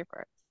cute. Okay, for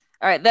it.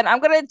 All right, then I'm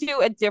gonna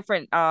do a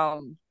different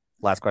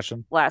Last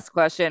question. last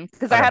question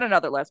because I Okay. had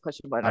another last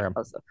question, but Okay.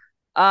 also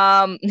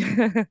um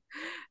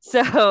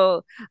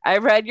so I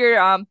read your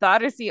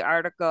Thoughtsy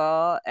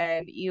article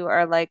and you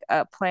are like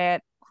a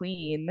plant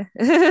queen.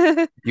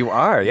 You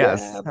are, Yeah,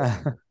 yes.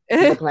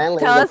 the plant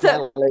lady, Tell the us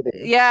plant lady.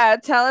 yeah,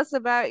 tell us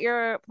about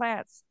your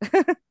plants.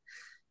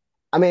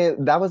 I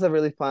mean, that was a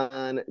really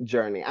fun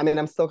journey. I mean,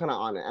 I'm still kind of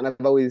on it, and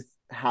I've always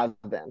have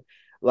been.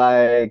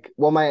 Like,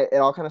 well, it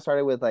all kind of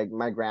started with like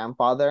my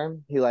grandfather.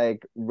 He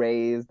like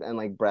raised and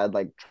like bred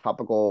like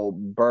tropical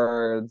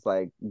birds,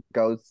 like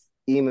goats,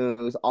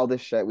 emus, all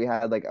this shit. We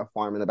had like a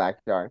farm in the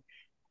backyard.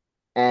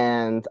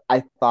 And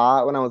I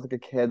thought when I was like a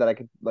kid that I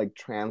could like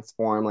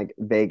transform like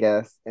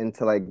Vegas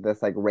into like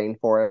this like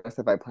rainforest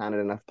if I planted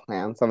enough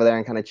plants over there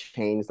and kind of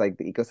change like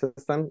the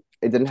ecosystem.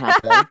 It didn't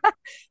happen.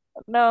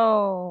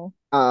 No.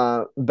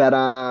 But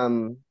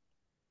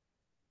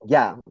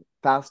yeah,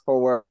 fast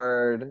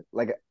forward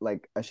like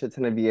a shit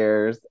ton of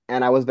years,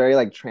 and I was very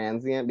like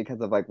transient because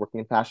of like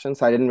working in fashion,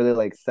 so I didn't really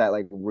like set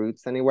like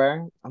roots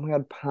anywhere. Oh my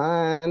God,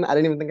 pun! I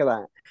didn't even think of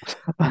that.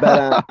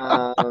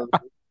 But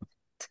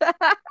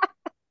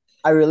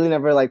I really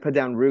never like put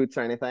down roots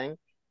or anything.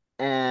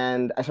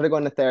 And I started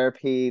going to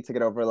therapy to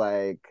get over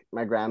like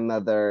my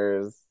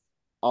grandmother's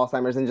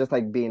Alzheimer's and just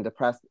like being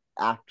depressed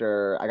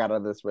after I got out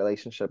of this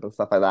relationship and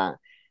stuff like that.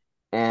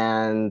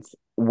 And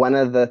one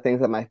of the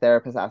things that my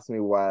therapist asked me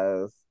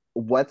was,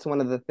 what's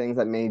one of the things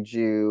that made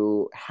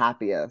you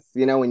happiest,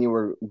 when you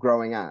were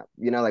growing up,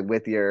 like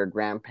with your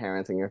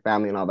grandparents and your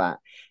family and all that.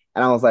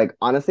 And I was like,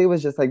 honestly, it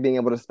was just like being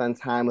able to spend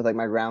time with like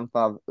my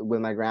grandfather,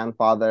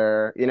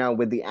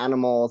 with the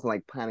animals and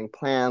like planting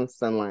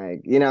plants and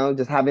like,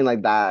 just having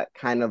like that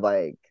kind of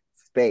like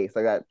space,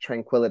 like that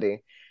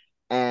tranquility.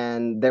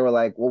 And they were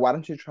like, well, why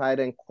don't you try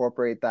to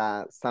incorporate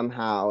that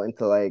somehow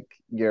into like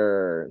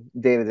your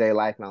day-to-day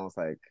life? And I was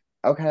like,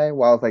 okay.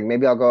 Well, I was like,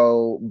 maybe I'll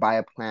go buy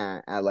a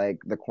plant at like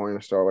the corner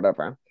store or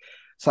whatever.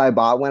 So I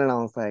bought one and I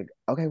was like,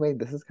 okay, wait,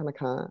 this is kind of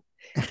con.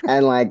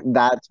 And like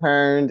that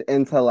turned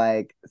into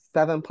like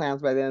 7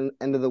 plants by the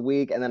end of the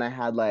week. And then I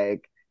had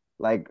like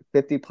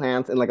 50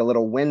 plants in like a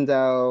little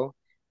window.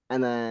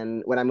 And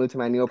then when I moved to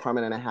my new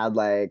apartment and I had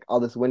like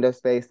all this window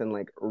space and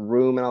like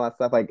room and all that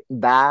stuff, like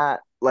that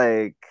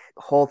like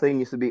whole thing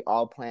used to be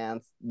all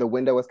plants. The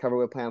window was covered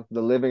with plants,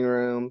 the living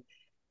room.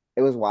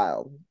 It was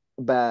wild.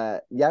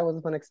 But yeah, it was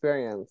a fun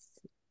experience.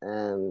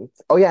 And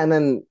oh yeah, and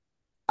then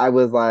I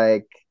was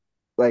like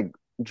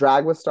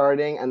drag was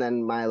starting and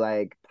then my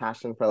like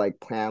passion for like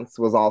plants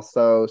was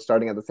also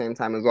starting at the same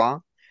time as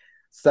well.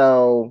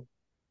 So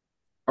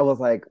I was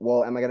like,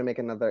 well, am I gonna make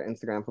another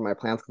Instagram for my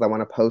plants because I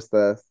want to post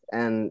this?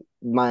 And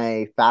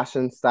my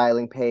fashion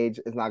styling page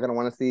is not gonna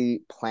want to see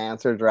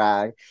plants or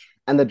drag,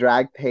 and the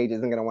drag page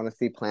isn't gonna want to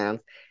see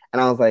plants.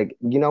 And I was like,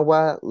 you know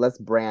what? Let's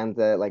brand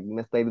it like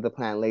Missleidy the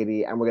Plant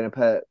Lady, and we're gonna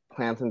put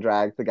plants and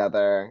drag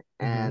together,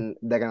 Mhm. and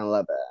they're gonna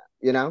love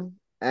it.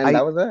 And I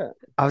that was it.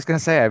 I was gonna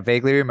say I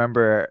vaguely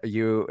remember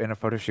you in a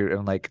photo shoot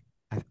and like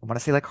I want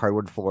to say like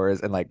hardwood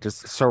floors and like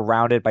just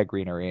surrounded by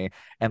greenery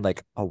and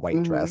like a white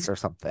Hmm. dress or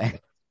something.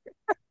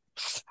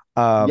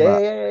 Yeah, Um, yeah, yeah,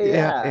 yeah,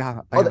 yeah, yeah.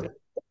 yeah.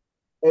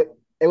 Oh,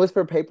 it was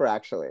for paper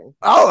actually.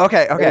 Oh,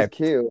 okay, It was okay.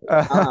 cute.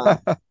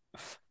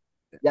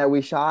 Yeah,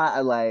 we shot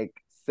at like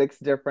 6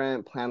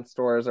 different plant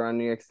stores around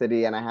New York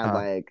City, and I had Uh,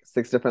 like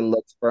 6 different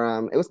looks for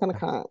them. It was kind of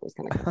con. It was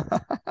kind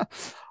of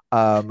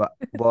con. um,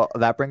 well,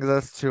 that brings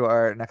us to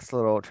our next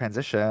little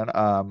transition.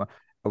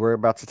 We're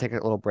about to take a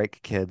little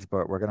break, kids,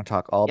 but we're gonna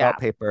talk all about Yeah.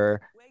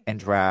 paper and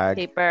drag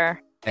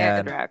Paper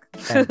and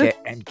and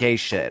drag. gay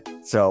shit.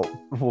 So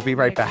we'll be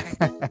right back.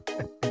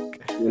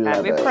 We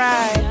love Happy it.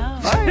 Pride. No,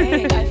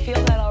 wig. I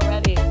feel that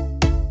already.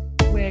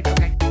 Wig,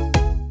 okay.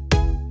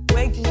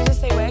 Wig, did you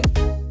just say wig?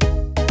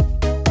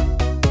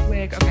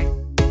 Wig, okay.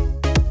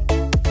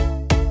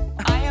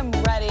 I am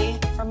ready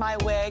for my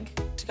wig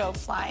to go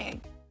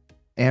flying.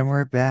 And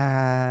we're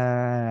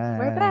back.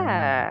 We're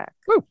back.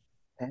 Woo.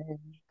 Hey,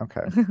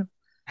 Okay.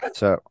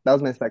 So, that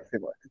was my sexy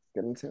voice.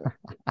 Get into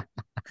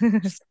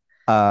it.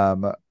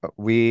 um,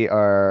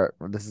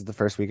 this is the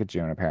first week of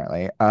June,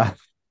 apparently.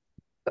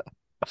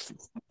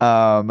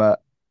 Um, What are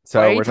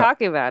so you we're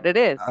talking, talking about? It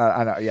is.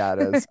 I know, yeah, it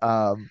is.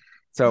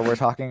 So we're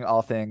talking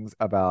all things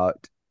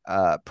about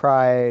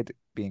pride,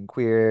 being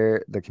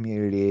queer, the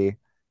community.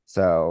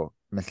 So,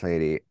 Miss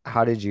Lady,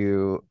 how did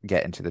you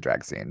get into the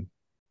drag scene?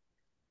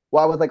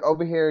 Well, I was like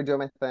over here doing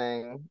my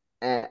thing,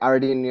 and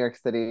already in New York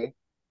City,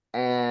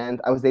 and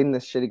I was dating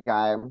this shitty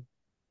guy.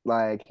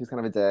 Like he was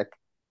kind of a dick,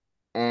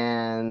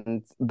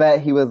 and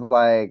but he was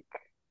like,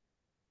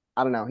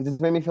 I don't know, he just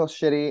made me feel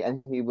shitty,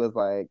 and he was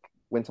like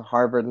went to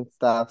Harvard and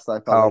stuff, so I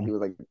felt like he Um,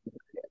 was like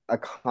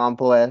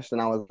accomplished,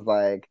 and I was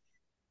like,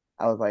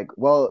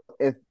 well,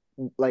 if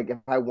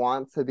I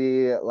want to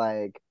be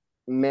like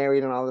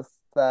married and all this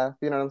stuff,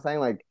 you know what I'm saying?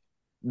 Like,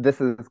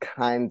 this is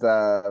kind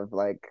of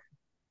like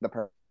the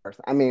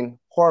person. I mean,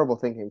 horrible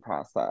thinking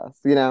process,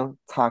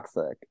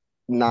 toxic,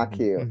 not mhm,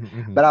 cute.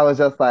 mhm, mhm. But I was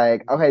just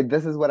like, okay,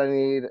 this is what I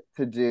need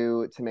to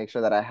do to make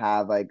sure that I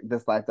have like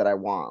this life that I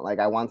want. Like,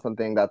 I want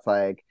something that's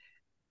like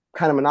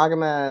kind of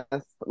monogamous,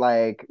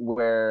 like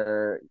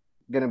we're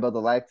gonna build a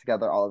life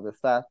together, all of this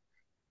stuff.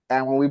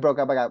 And when we broke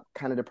up, I got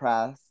kind of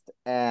depressed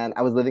and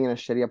I was living in a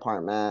shitty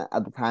apartment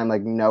at the time,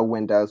 like no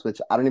windows,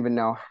 which I don't even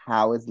know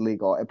how is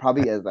legal. It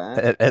probably isn't.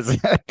 It is.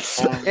 It's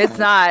And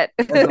not.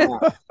 it's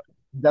not,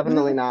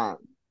 definitely not.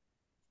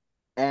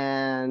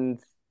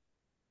 And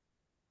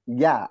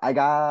yeah,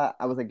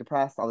 I was like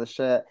depressed, all this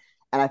shit.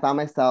 And I found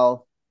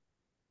myself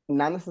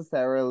not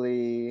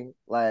necessarily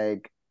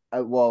like,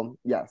 well,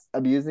 yes,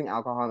 abusing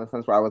alcohol in the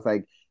sense where I was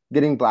like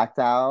getting blacked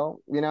out,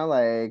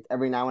 like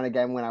every now and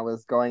again when I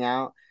was going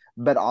out.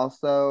 but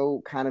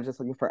also kind of just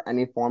looking for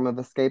any form of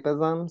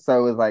escapism. So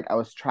it was like I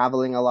was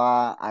traveling a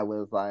lot. I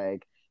was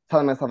like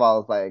telling myself I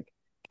was like,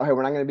 okay,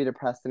 we're not gonna be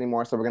depressed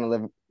anymore, so we're gonna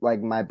live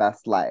like my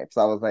best life.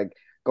 So I was like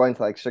going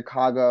to like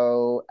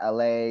Chicago,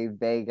 LA,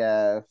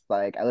 Vegas.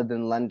 Like I lived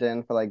in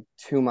London for like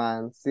 2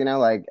 months,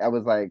 like I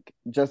was like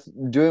just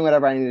doing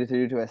whatever I needed to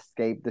do to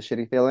escape the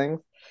shitty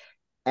feelings.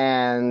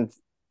 And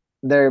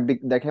there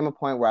came a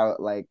point where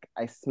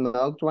I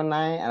smoked one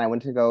night and I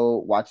went to go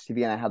watch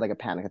TV and I had like a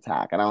panic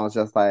attack and I was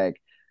just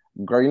like,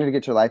 girl, you need to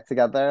get your life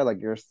together. Like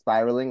you're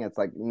spiraling. It's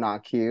like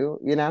not cute.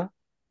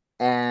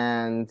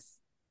 And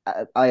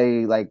I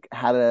like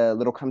had a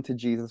little come to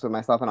Jesus with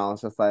myself and I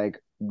was just like,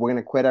 we're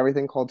gonna quit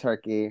everything cold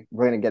turkey.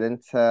 We're gonna get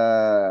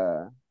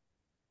into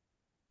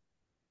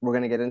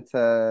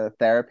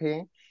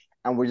therapy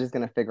and we're just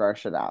gonna figure our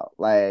shit out.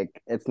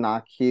 Like it's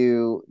not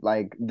cute.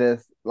 Like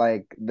this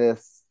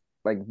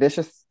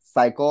vicious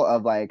cycle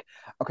of like,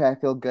 okay, I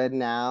feel good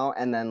now,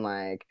 and then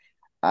like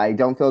I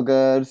don't feel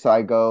good, so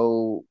I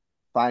go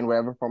find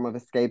whatever form of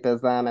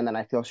escapism, and then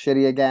I feel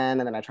shitty again,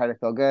 and then I try to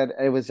feel good.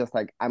 It was just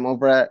like, I'm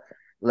over it.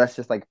 Let's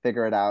just like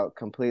figure it out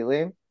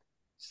completely.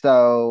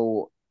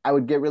 So I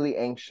would get really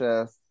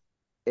anxious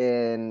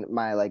in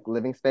my like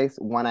living space.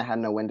 One, I had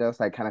no window,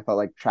 so I kind of felt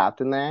like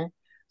trapped in there.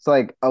 So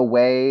like a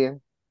way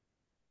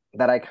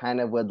that I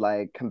kind of would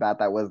like combat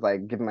that was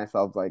like giving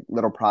myself like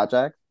little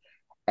projects.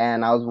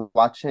 And I was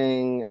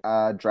watching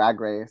Drag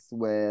Race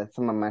with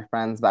some of my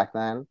friends back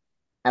then.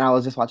 And I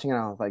was just watching it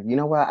and I was like, you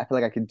know what? I feel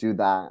like I could do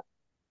that.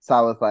 So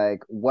I was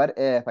like, what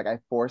if like I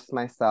forced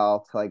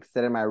myself to like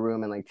sit in my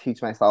room and like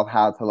teach myself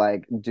how to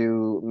like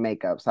do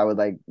makeup. So I would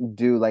like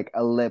do like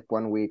a lip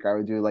one week, or I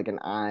would do like an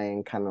eye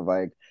and kind of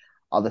like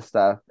all this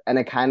stuff. And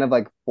it kind of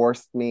like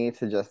forced me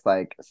to just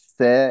like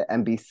sit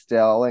and be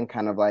still and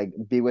kind of like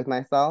be with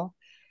myself.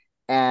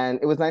 And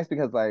it was nice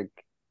because like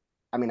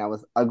I mean, I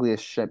was ugly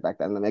as shit back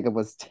then. The makeup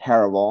was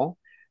terrible,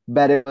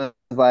 but it was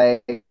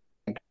like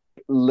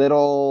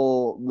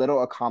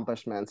little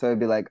accomplishments. So it'd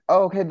be like,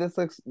 oh, okay, this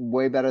looks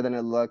way better than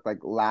it looked like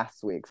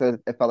last week. So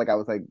it felt like I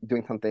was like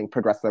doing something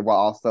progressive while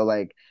also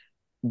like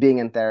being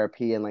in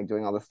therapy and like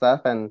doing all this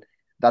stuff. And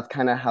that's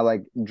kind of how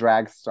like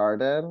drag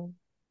started.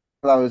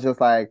 I was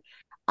just like,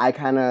 I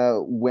kind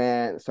of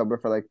went sober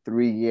for like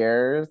 3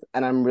 years,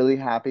 and I'm really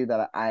happy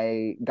that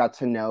I got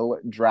to know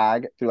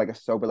drag through like a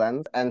sober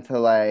lens and to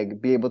like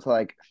be able to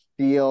like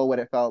feel what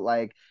it felt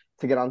like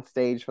to get on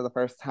stage for the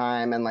first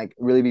time and like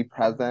really be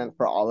present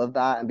for all of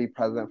that and be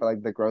present for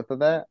like the growth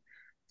of it.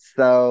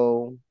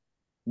 So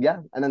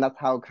yeah, and then that's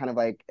how kind of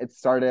like it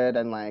started.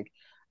 And like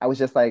I was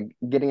just like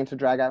getting into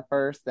drag at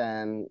first,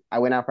 and I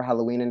went out for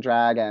Halloween in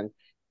drag, and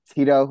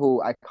Tito,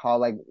 who I call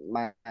like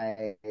my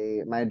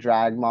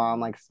drag mom,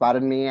 like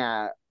spotted me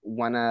at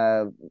one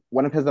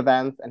of his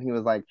events, and he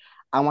was like,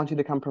 I want you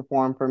to come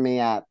perform for me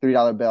at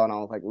 $3 bill. And I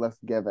was like, let's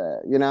give it.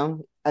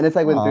 And it's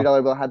like when Oh.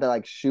 $3 bill had that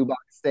like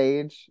shoebox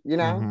stage.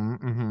 Mm-hmm.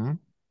 Mm-hmm.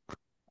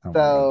 Oh my God.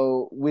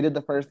 So we did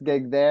the first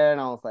gig there,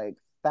 and I was like,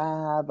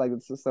 fab, like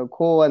this is so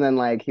cool. And then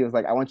like he was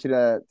like, I want you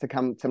to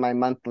come to my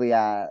monthly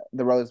at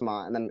the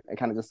Rosemont, and then it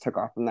kind of just took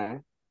off from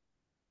there.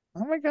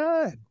 Oh my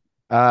God.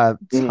 Uh,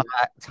 ti Mhm.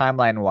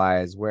 timeline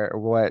wise,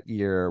 what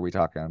year are we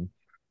talking?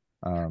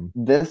 Um,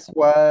 This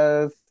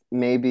was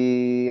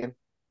maybe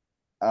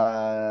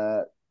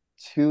uh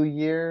 2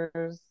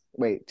 years.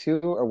 Wait, 2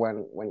 or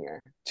 1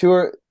 year?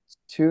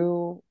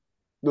 Two,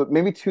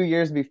 maybe 2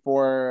 years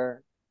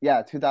before.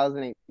 Yeah,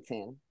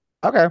 2018.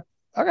 okay.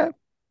 Okay.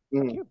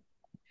 Mhm. Cute.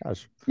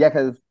 Gosh. Yeah,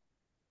 because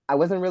I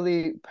wasn't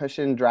really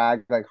pushing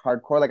drag like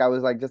hardcore. Like I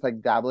was like just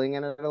like dabbling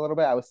in it a little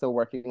bit. I was still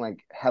working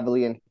like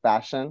heavily in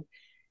fashion.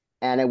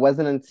 And it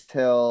wasn't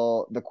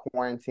until the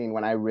quarantine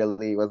when I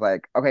really was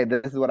like, okay,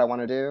 this is what I want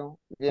to do.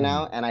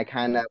 Mhm. And I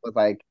kind of was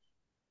like,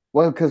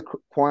 well, because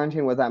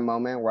quarantine was that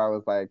moment where I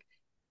was like,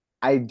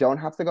 I don't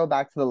have to go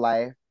back to the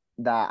life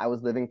that I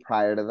was living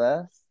prior to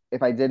this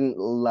if I didn't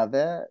love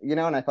it. And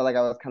I felt like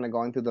I was kind of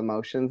going through the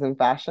motions in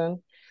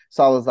fashion.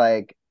 So I was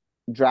like,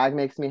 drag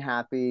makes me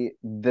happy.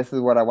 This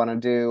is what I want to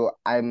do.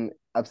 I'm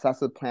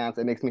obsessed with plants.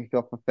 It makes me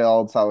feel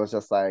fulfilled. So I was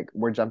just like,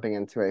 we're jumping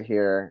into it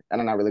here.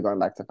 And I'm not really going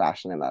back to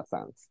fashion in that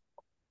sense.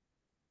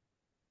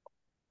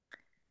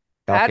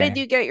 How did Okay.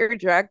 you get your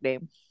drag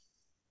name?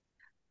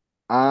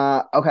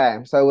 Okay.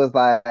 So it was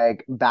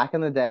like back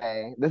in the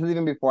day. This is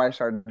even before I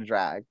started to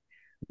drag.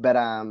 But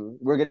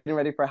we're getting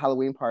ready for a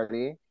Halloween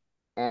party,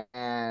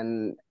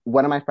 and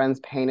one of my friends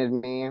painted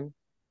me,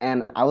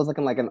 and I was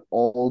looking like an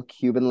old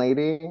Cuban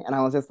lady, and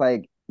I was just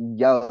like,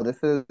 "Yo,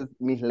 this is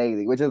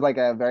Missleidy," which is like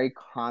a very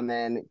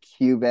common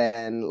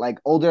Cuban, like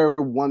older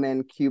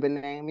woman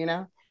Cuban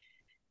name.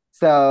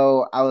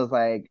 So I was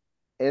like,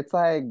 "It's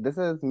like this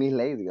is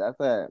Missleidy. That's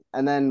it."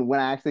 And then when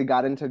I actually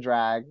got into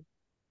drag,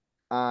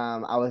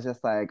 I was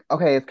just like,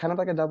 okay, it's kind of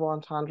like a double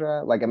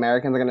entendre. Like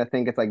Americans are gonna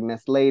think it's like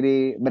Miss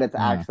Lady, but it's Mm.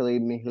 actually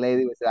Miss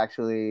Lady, which is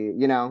actually,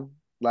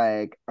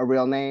 like a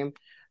real name.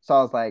 So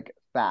I was like,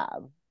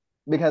 fab.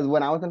 Because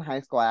when I was in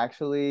high school, I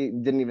actually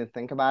didn't even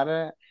think about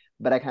it,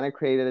 but I kind of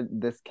created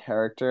this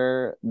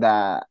character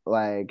that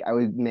like I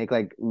would make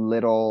like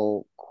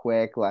little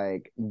quick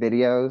like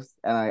videos,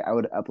 and I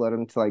would upload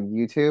them to like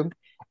YouTube.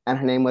 And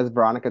her name was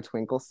Veronica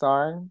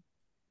Twinklestar.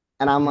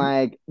 And I'm Mhm.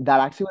 like, that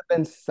actually would have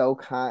been so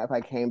kind if I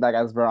came back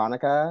as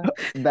Veronica.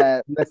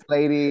 But Miss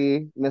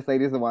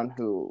Lady's the one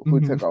who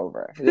Mhm. took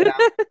over, you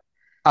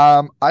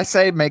know? I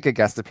say make a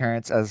guest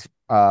appearance as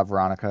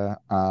Veronica.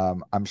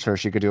 I'm sure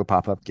she could do a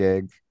pop-up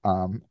gig.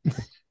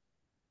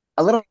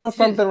 A little You should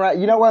something, right?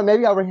 You know what?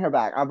 Maybe I'll bring her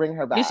back. I'll bring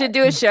her you back. should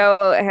do a show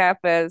half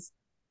as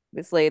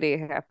Missleidy,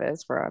 half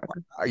as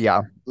Veronica.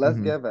 Yeah. Let's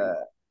Mhm. give it.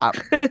 I,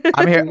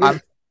 I'm here. We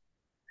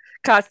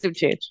Costume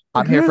change.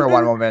 I'm here for a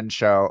one-woman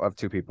show of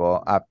two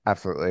people.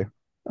 Absolutely.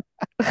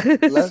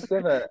 let's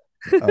give it.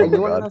 Oh And my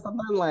you want to God. know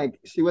something? Like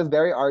she was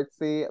very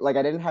artsy. Like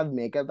I didn't have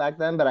makeup back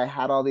then, but I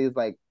had all these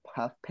like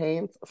puff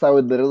paints. So I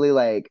would literally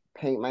like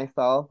paint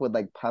myself with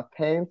like puff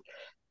paints.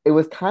 It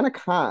was kind of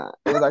con.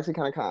 It was actually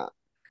kind of con.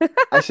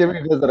 I should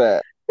revisit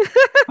it.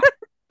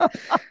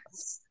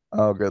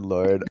 Oh, good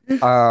Lord.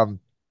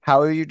 How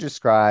would you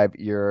describe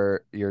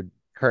your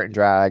curtain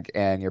drag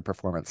and your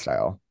performance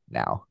style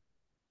now?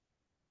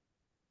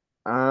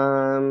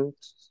 Um,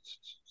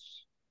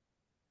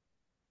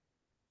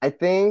 I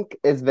think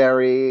it's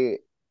very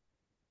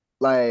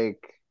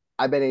like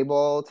I've been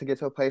able to get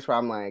to a place where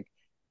I'm like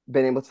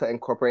been able to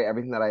incorporate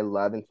everything that I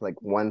love into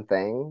like one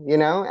thing, you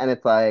know? And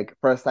it's like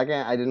for a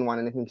second I didn't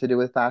want anything to do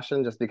with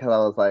fashion just because I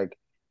was like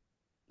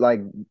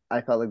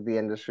I felt like the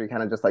industry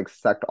kind of just like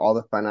sucked all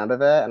the fun out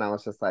of it and I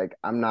was just like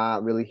I'm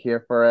not really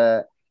here for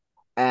it.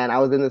 And I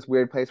was in this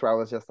weird place where I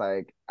was just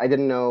like I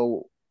didn't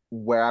know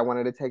where I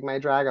wanted to take my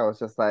drag. I was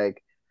just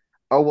like,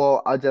 oh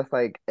well, I'll just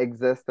like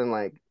exist and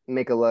like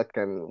make a look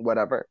and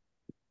whatever.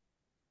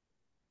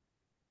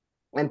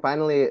 And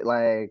finally,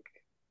 like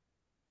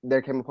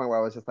there came a point where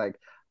I was just like,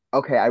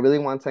 okay, I really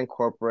want to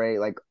incorporate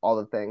like all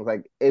the things.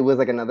 Like it was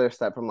like another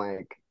step from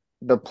like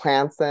the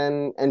plants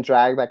and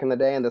drag back in the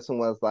day, and this one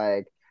was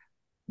like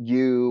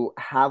you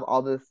have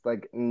all this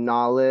like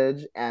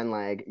knowledge and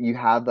like you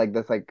have like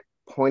this like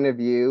point of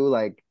view.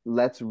 Like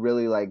let's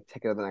really like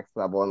take it to the next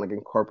level and like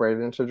incorporate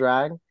it into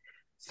drag.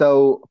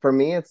 So for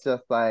me, it's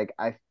just like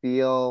I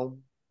feel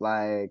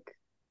like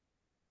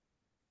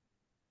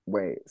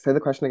wait, say the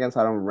question again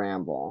so I don't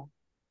ramble.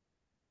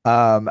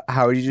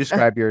 How would you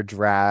describe your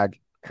drag,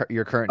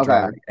 your current Okay.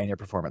 drag and your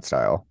performance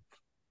style?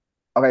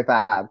 Okay,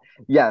 fab.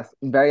 Yes,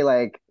 very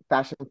like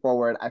fashion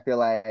forward. I feel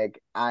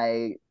like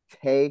I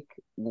take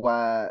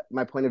what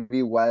my point of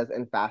view was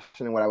in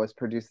fashion and what I was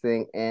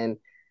producing in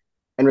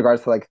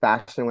regards to like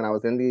fashion when I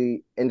was in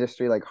the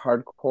industry, like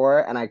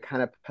hardcore, and I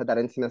kind of put that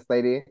into Miss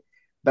Lady,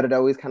 but it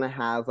always kind of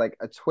has like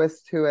a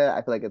twist to it.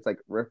 I feel like it's like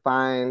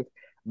refined,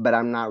 but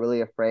I'm not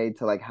really afraid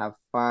to like have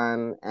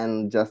fun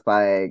and just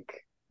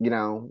like, you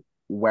know,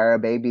 wear a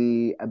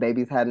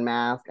baby's head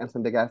mask and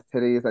some big ass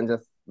titties and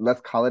just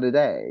let's call it a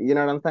day. You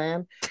know what I'm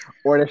saying?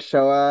 Or to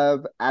show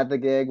up at the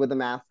gig with a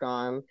mask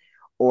on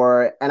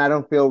or and I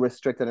don't feel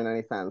restricted in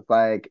any sense.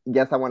 Like,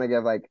 yes, I want to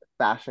give like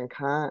fashion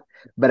content,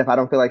 but if I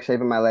don't feel like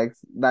shaving my legs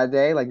that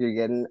day, like you're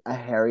getting a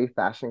hairy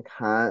fashion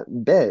cunt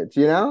bitch,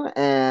 you know?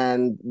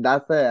 And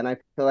that's it. And I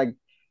feel like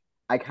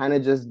I kind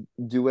of just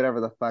do whatever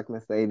the fuck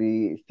Miss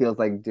Lady feels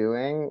like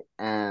doing.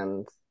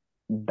 And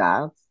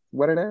that's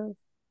what it is.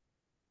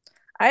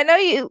 I know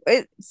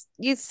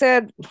you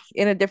said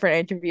in a different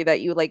interview that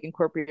you like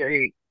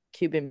incorporate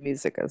Cuban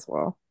music as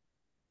well.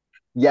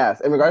 Yes.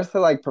 In regards to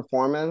like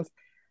performance,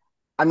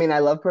 I mean, I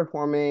love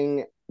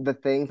performing the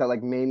things that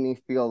like made me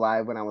feel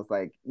alive when I was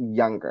like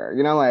younger.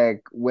 You know,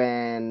 like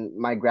when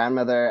my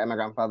grandmother and my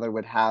grandfather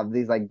would have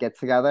these like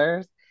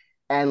get-togethers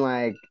and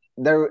like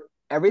there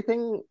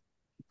everything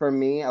for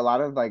me, a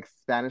lot of like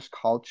Spanish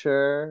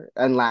culture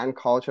and Latin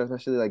culture,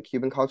 especially like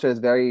Cuban culture, is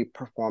very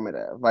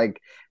performative. Like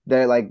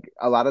they're like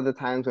a lot of the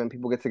times when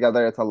people get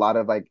together, it's a lot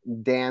of like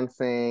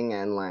dancing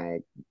and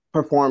like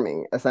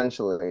performing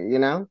essentially, you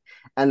know?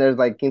 And there's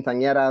like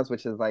quinceañeras,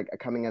 which is like a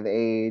coming of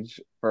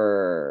age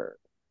for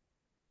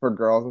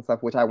girls and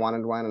stuff, which I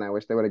wanted one and I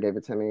wish they would have gave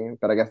it to me.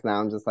 But I guess now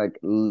I'm just like,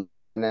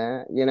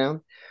 nah, you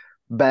know?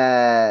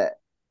 But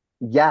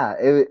yeah,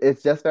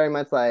 it's just very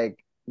much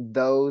like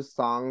those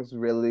songs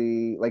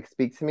really like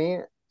speak to me.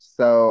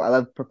 So I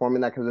love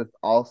performing that because it's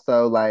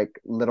also like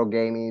little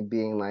gamey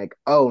being like,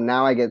 oh,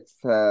 now I get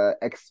to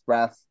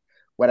express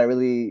what I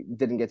really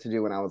didn't get to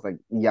do when I was like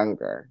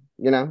younger,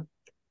 you know?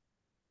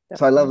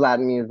 So I love Definitely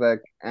Latin music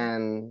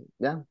and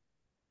yeah.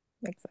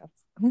 makes sense.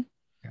 Mhm.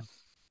 Yeah.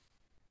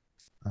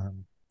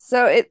 Um,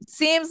 So it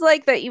seems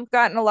like that you've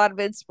gotten a lot of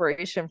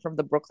inspiration from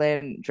the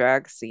Brooklyn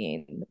drag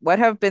scene. What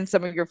have been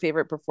some of your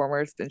favorite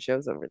performers and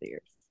shows over the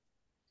years?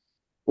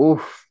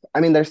 Oof. I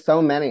mean, there's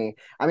so many.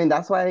 I mean,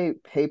 that's why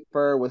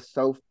paper was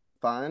so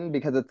fun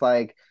because it's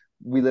like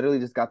we literally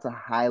just got to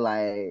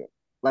highlight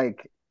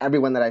like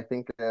everyone that I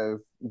think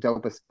is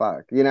dope as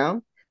fuck, you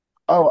know?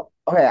 Oh,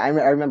 okay. I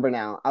remember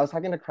now. I was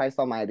talking to Christ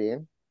Almighty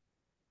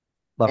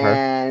love her.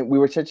 and we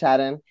were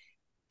chit-chatting.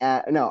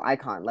 No,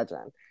 Icon,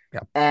 legend.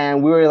 Yeah.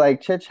 And we were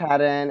like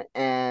chit-chatting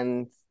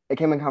and it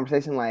came in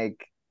conversation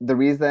like the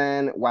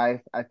reason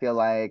why I feel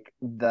like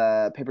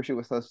the paper shoot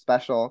was so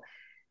special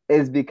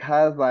is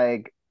because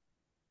like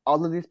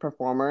all of these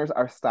performers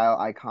are style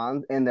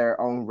icons in their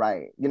own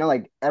right. You know,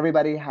 like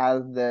everybody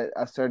has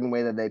a certain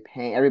way that they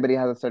paint, everybody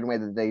has a certain way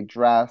that they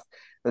dress,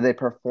 that they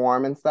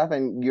perform and stuff,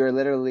 and you're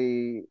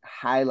literally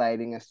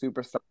highlighting a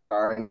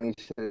superstar in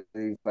each of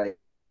these like,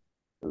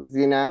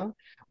 you know,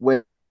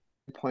 with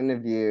point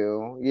of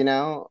view, you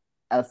know,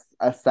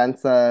 a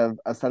sense of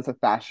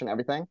fashion,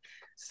 everything.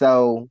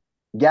 So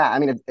yeah, I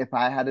mean, if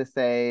I had to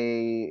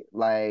say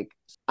like,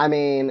 I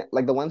mean,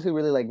 like the ones who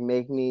really like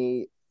make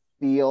me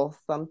feel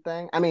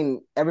something. I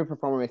mean, every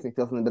performer makes me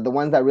feel something, but the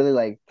ones that really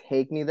like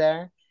take me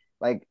there,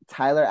 like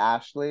Tyler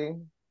Ashley,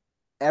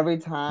 every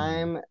Mhm.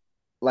 time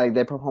like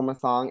they perform a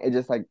song, it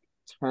just like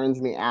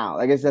turns me out.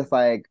 Like it's just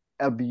like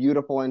a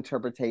beautiful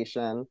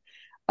interpretation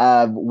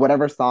of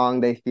whatever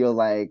song they feel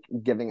like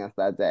giving us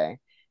that day.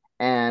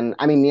 And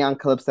I mean Neon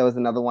Calypso is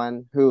another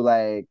one who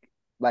like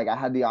I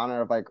had the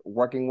honor of like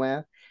working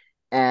with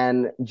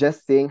and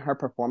just seeing her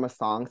perform a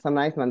song some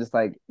nights and I'm just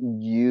like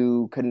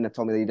you couldn't have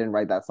told me that you didn't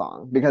write that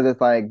song because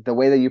it's like the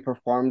way that you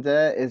performed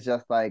it is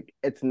just like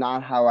it's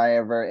not how I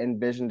ever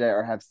envisioned it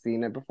or have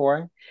seen it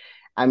before.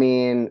 I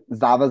mean,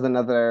 Zava's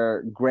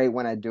another great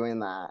one at doing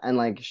that. And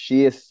like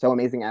she is so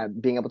amazing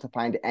at being able to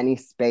find any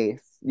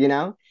space, you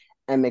know,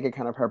 and make it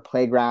kind of her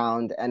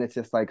playground. And it's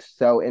just like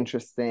so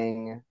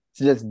interesting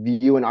to just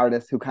view an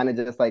artist who kind of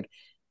just like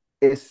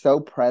is so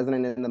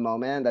present in the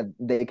moment that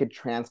they could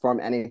transform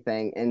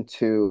anything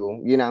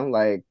into, you know,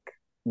 like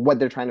what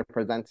they're trying to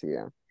present to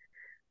you.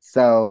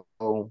 So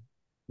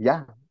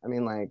yeah, I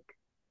mean like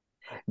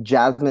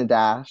Jasmine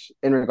Dash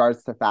in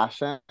regards to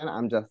fashion,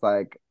 I'm just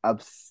like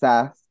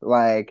obsessed.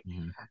 Like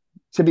Mhm.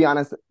 to be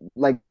honest,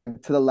 like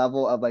to the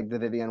level of like the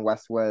Vivienne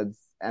Westwoods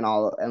and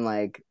all, and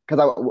like, because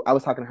I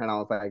was talking to her and I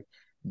was like,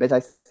 bitch,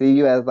 I see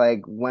you as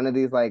like one of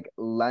these like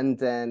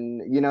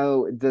London, you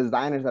know,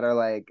 designers that are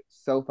like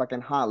so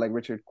fucking hot, like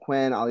Richard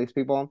Quinn, all these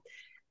people.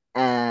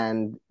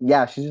 And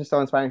yeah, she's just so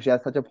inspiring. She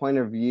has such a point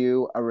of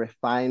view, a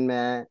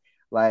refinement,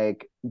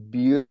 like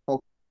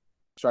beautiful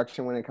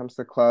construction when it comes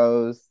to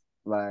clothes.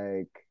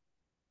 Like,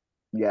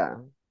 yeah.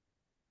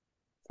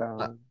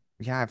 Uh, So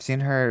yeah, I've seen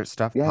her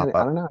stuff yeah, pop I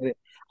up don't know.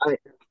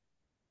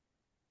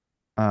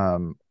 I,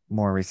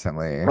 more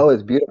recently. oh,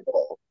 it's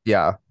beautiful.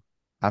 Yeah,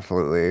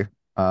 absolutely.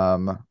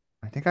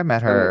 I think I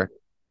met I mean, her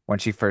when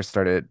she first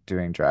started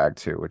doing drag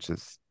too, which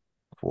is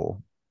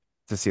cool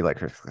to see like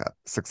her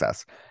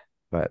success.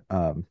 But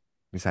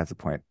besides the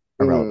point,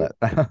 mhm.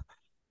 irrelevant.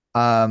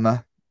 Um,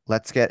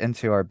 let's get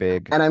into our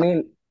big. And I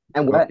mean,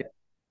 and Oh, what? yeah.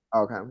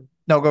 Okay.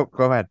 No, go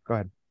ahead. Go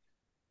ahead.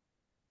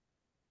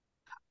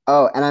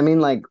 Oh, and I mean,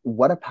 like,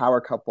 what a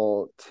power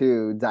couple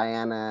to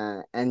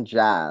Diana and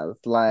Jazz.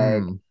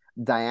 Like, Mm.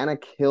 Diana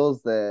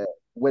kills it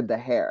with the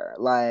hair.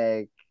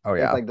 Like, Oh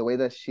it's yeah. like the way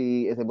that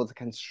she is able to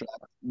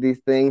construct these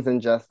things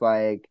and just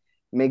like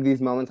make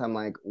these moments. I'm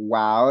like,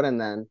 wowed. And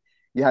then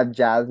you have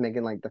Jazz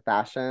making like the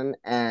fashion,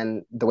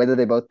 and the way that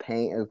they both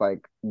paint is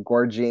like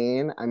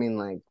gorgine. I mean,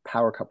 like,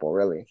 power couple,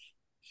 really.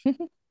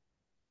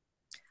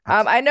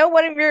 Abs- I know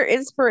one of your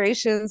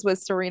inspirations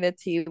was Serena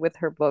T with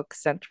her book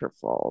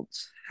Centerfold.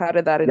 How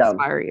did that Yeah.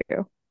 inspire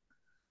you?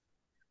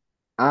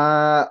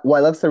 Well, I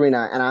love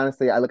Serena, and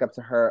honestly, I look up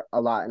to her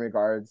a lot in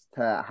regards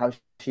to how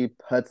she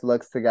puts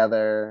looks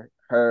together.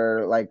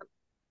 Her like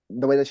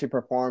the way that she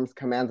performs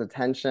commands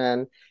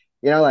attention.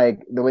 You know, like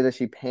the way that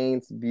she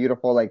paints,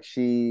 beautiful. Like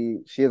she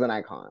is an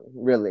icon,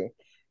 really.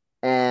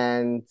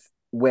 And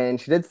when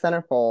she did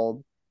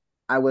Centerfold,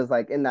 I was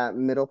like in that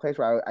middle place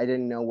where I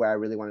didn't know where I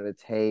really wanted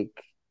to take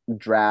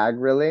drag,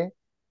 really.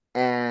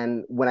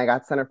 And when I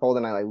got centerfold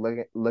and I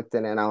like looked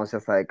in it and I was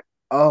just like,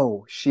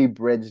 oh, she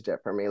bridged it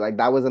for me. Like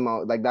that was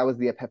like that was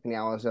the epiphany.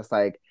 I was just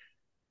like,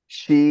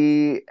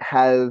 she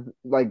has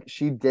like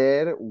she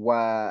did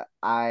what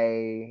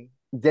I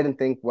didn't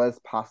think was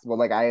possible.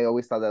 Like I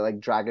always thought that like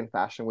drag and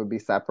fashion would be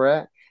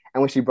separate.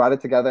 And when she brought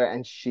it together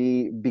and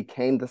she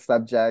became the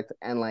subject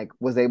and like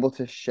was able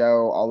to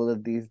show all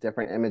of these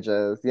different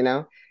images, you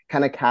know,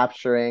 kind of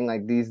capturing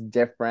like these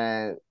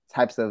different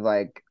types of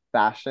like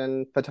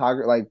fashion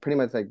photography, like pretty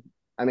much like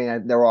I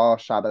mean, they were all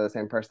shot by the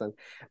same person,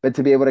 but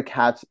to be able to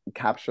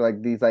capture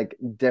like these like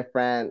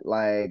different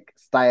like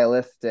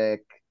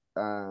stylistic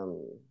um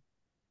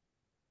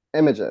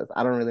images.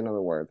 I don't really know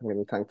the words. I'm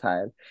getting tongue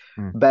tied.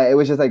 mm, But it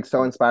was just like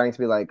so inspiring to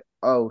be like,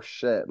 oh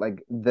shit,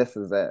 like this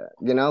is it.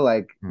 You know,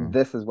 like mm.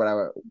 this is what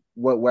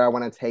where I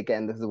want to take it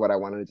and this is what I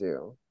want to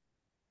do.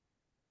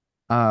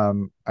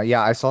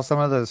 Yeah, I saw some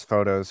of those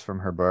photos from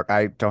her book.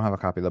 I don't have a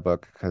copy of the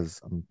book because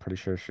I'm pretty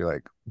sure she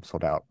like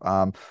sold out.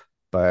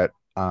 But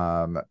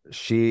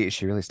she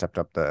really stepped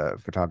up the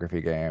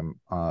photography game,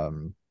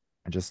 and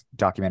just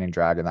documenting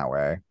drag in that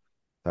way.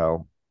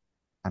 So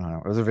I don't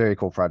know. It was a very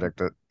cool project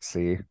to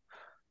see.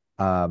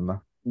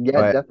 Um, Yeah,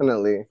 but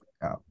definitely.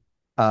 yeah.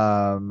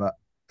 Um,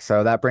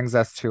 so that brings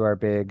us to our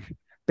big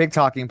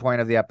talking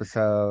point of the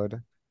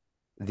episode,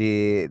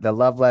 the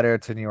love letter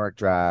to New York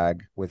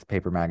drag with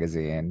Paper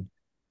Magazine.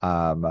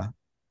 Um,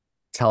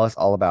 tell us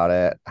all about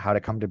it, how to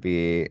come to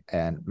be,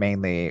 and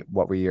mainly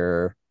what were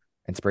your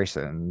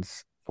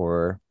inspirations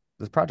for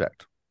this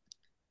project?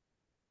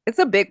 It's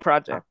a big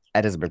project.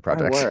 That is a big My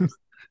project.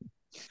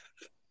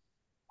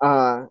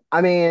 word.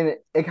 I mean,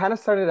 it kind of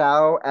started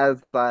out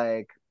as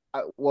like,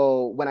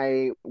 well, when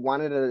I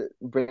wanted to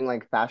bring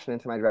like fashion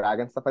into my drag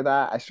and stuff like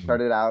that, I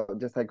started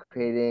out just like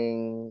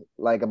creating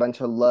like a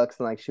bunch of looks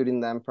and like shooting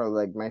them for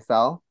like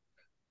myself.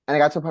 And I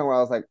got to a point where I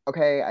was like,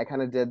 okay, I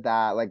kind of did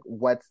that. Like,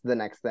 what's the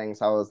next thing?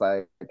 So I was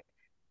like,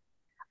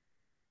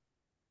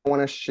 I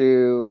want to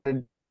shoot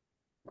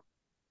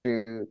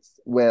shoots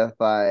with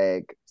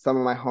like some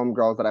of my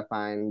homegirls that I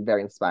find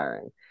very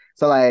inspiring.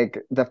 So like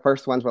the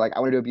first ones were like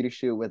I want to do a beauty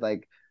shoot with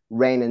like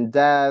Rain and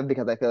Dev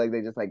because I feel like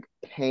they just like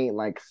paint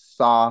like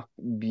soft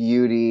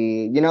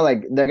beauty. You know,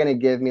 like they're gonna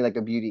give me like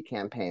a beauty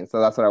campaign.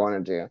 So that's what I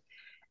want to do.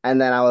 And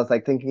then I was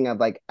like thinking of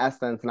like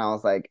Essence, and I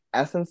was like,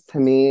 Essence to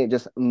me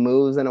just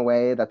moves in a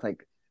way that's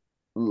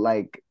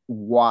like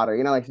water,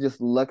 you know, like she just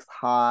looks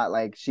hot,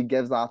 like she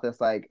gives off this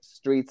like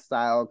street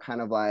style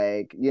kind of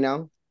like, you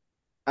know,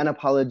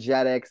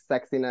 unapologetic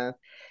sexiness.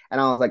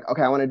 And I was like,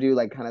 okay, I want to do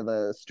like kind of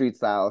the street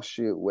style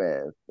shoot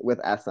with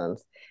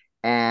Essence.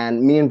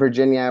 And me and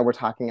Virginia were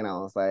talking, and I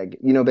was like,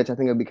 you know, bitch, I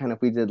think it would be kind of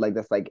if we did like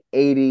this like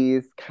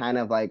 80s kind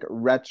of like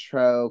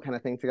retro kind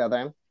of thing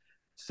together.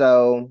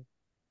 So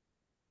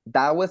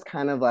that was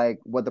kind of like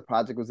what the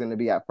project was going to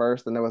be at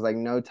first. And there was like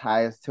no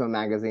ties to a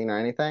magazine or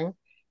anything.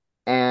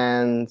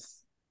 And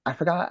I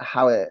forgot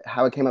how it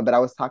came up, but I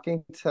was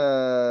talking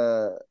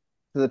to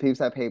the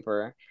peeps at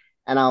Paper,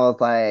 and I was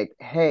like,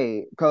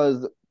 hey,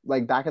 because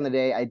like back in the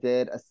day, I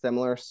did a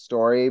similar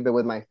story, but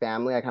with my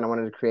family. I kind of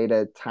wanted to create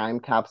a time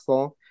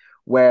capsule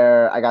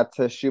where I got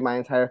to shoot my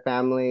entire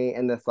family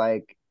in this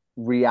like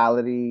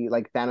reality,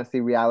 like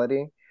fantasy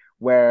reality,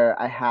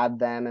 where I had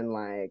them in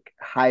like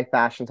high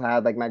fashion. So I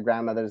had like my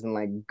grandmothers in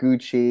like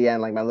Gucci,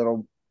 and like my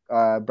little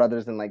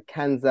brothers in like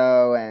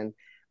Kenzo, and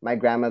my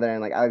grandmother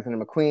and like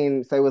Alexander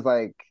McQueen. So it was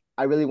like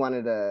I really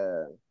wanted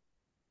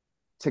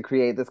to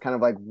create this kind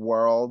of like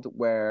world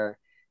where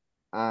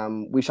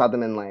we shot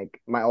them in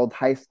like my old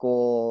high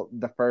school,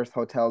 the first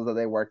hotels that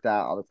they worked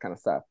at, all this kind of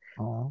stuff.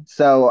 Oh.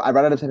 So I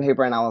brought it up to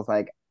paper, and I was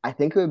like, I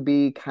think it would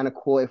be kind of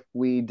cool if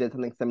we did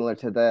something similar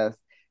to this,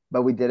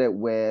 but we did it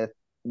with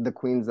the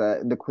Queens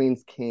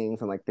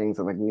Kings and like things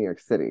of like New York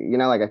City. You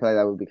know, like I feel like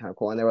that would be kind of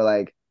cool. And they were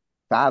like,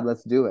 Fab,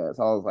 let's do it.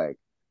 So I was like,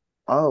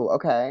 oh,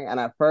 okay. And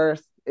at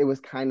first it was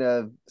kind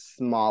of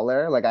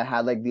smaller. Like I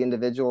had like the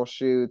individual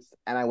shoots,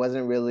 and I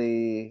wasn't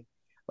really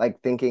like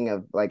thinking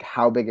of like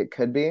how big it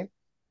could be.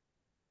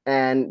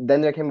 And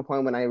then there came a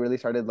point when I really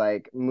started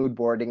like mood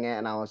boarding it,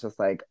 and I was just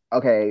like,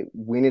 okay,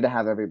 we need to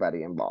have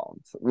everybody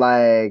involved.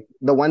 Like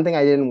the one thing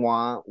I didn't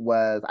want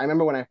was I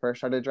remember when I first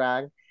started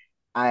drag,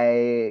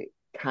 I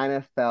kind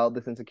of felt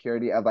this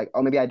insecurity of like,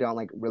 oh, maybe I don't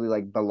like really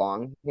like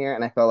belong here.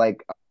 And I felt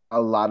like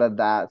a lot of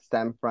that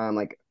stemmed from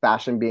like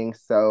fashion being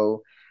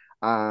so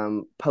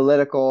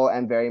political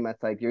and very much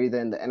like you're either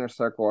in the inner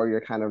circle or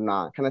you're kind of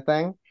not kind of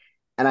thing.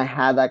 And I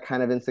had that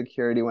kind of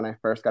insecurity when I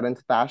first got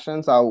into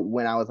fashion. So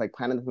when I was like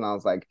planning this, and I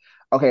was like,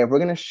 okay, if we're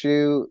gonna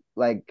shoot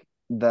like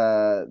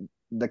the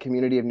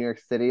community of New York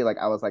City, like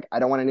I was like, I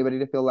don't want anybody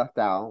to feel left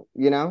out,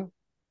 you know?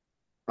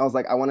 I was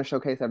like, I want to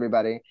showcase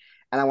everybody,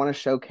 and I want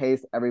to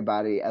showcase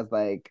everybody as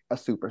like a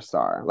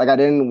superstar. Like I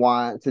didn't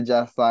want to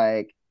just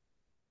like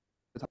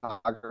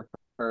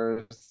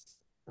photographers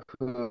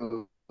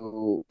who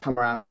come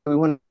around. We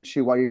want to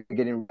shoot while you're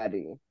getting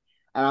ready,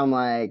 and I'm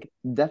like,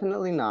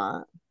 definitely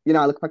not. You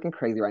know, I look fucking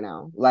crazy right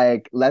now.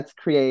 Like, let's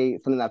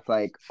create something that's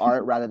like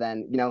art rather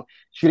than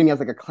shooting me as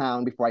like a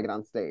clown before I get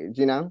on stage.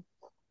 You know.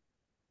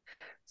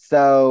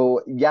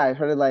 So yeah, I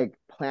started like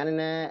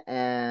planning it,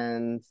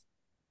 and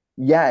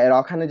yeah, it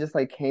all kind of just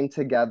like came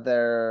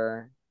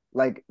together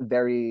like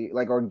very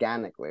like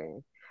organically.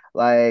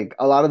 Like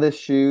a lot of the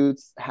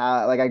shoots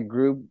had like I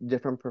grouped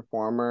different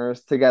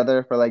performers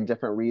together for like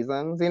different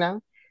reasons, you know?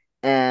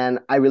 And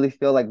I really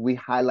feel like we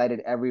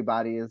highlighted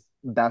everybody's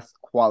best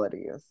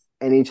qualities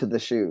in each of the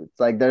shoots.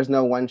 Like there's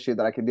no one shoot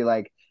that I could be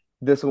like,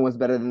 this one was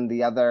better than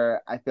the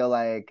other. I feel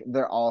like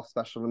they're all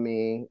special to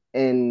me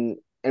in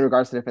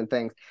regards to different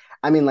things.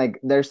 I mean, like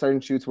there's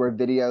certain shoots where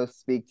videos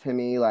speak to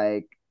me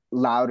like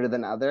louder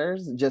than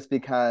others, just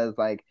because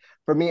like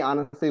for me,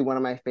 honestly, one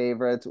of my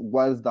favorites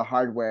was the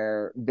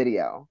hardware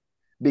video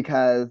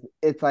because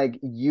it's like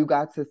you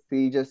got to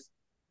see just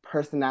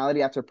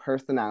personality after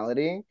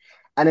personality,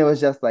 and it was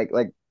just like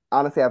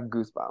honestly, I have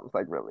goosebumps,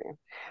 like really.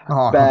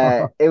 Oh.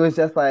 But it was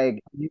just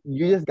like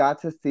you just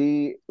got to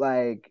see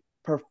like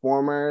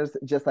performers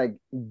just like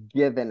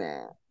giving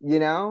it, you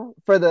know,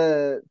 for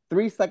the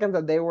 3 seconds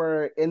that they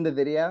were in the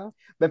video.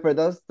 But for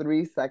those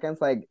 3 seconds,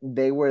 like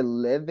they were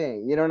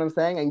living, you know what I'm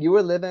saying? And you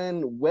were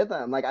living with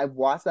them. Like I've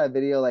watched that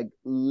video like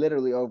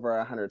literally over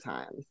 100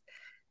 times.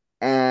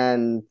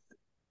 And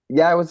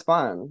yeah, it was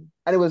fun.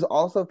 And it was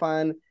also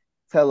fun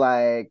to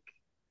like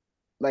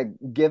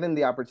given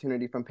the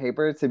opportunity from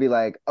paper to be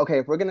like, okay,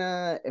 if we're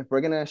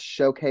gonna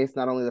showcase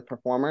not only the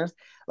performers,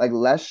 like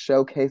let's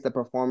showcase the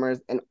performers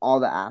in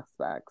all the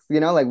aspects. You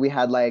know, like we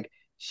had like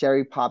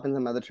Sherry Poppins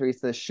and Mother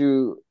Teresa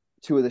shoot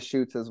two of the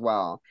shoots as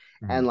well.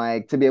 Mhm. And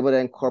like to be able to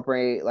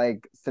incorporate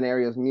like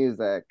scenarios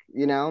music,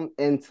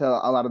 into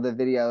a lot of the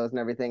videos and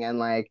everything, and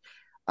like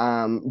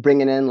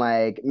bringing in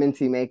like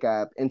Minty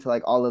makeup into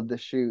like all of the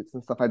shoots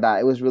and stuff like that.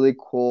 It was really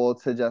cool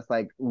to just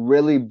like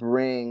really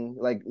bring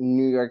like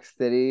New York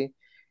City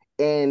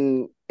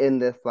in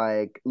this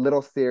like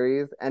little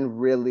series and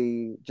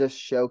really just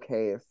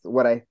showcase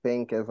what I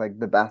think is like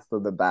the best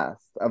of the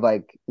best of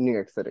like New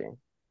York City.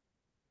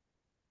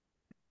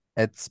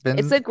 It's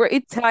It's been a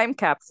great time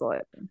capsule.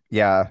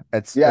 Yeah,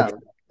 Yeah.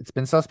 it's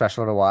been so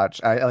special to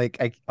watch.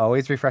 I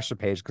always refresh the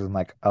page because I'm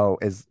like, oh,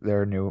 is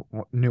there a new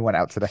one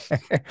out today?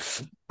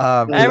 Because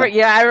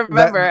Mhm. I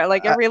that remember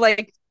like every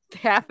like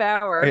half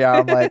hour. yeah,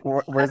 I'm like,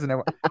 where's the new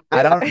one?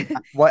 I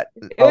don't what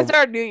It was oh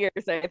our New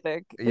Year's, I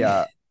think.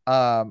 yeah.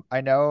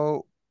 I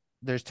know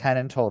there's 10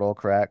 in total,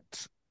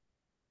 correct?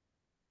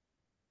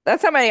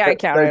 That's how many I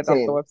counted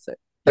on the 13. website.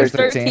 There's There's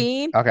 13. 13.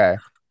 13. Okay.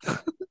 I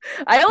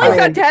I only Uh,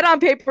 saw mean, 10 on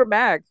paper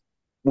mag.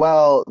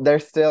 well,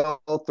 there's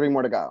still three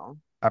more to go.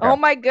 okay. Oh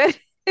my goodness.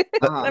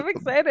 Uh-huh. I'm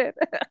excited.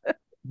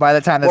 By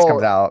the time this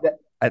comes Well, out,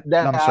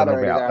 they're I'm sure out it'll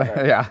be already. out. They're out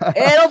already. Yeah.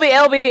 It'll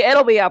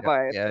be up Yeah,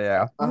 by this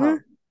yeah, Uh-huh.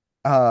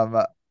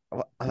 time.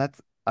 yeah.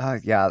 That's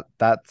yeah,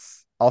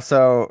 that's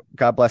also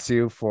God bless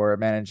you for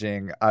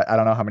managing. I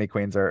don't know how many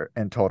queens are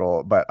in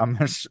total, but I'm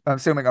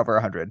assuming over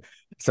 100.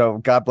 So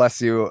God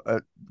bless you,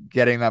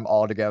 getting them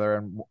all together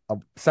in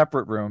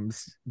separate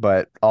rooms,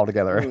 but all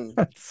together. Mhm.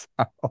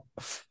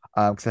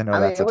 So, because I know I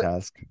mean, that's a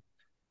task.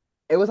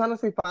 it was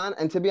honestly fun.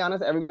 And to be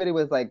honest, everybody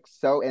was like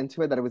so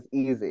into it that it was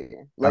easy.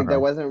 Like there Okay.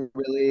 wasn't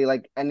really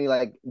like any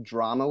like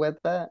drama with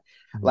it.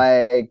 Mhm.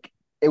 Like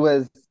it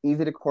was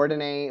easy to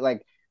coordinate.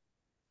 Like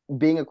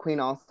being a queen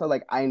also,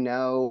 like I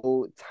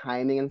know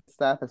timing and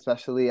stuff,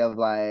 especially of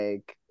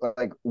like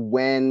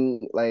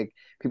when like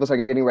people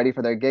start getting ready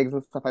for their gigs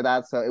and stuff like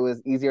that. So it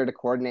was easier to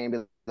coordinate and be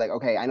like,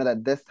 okay, I know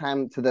that this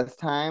time to this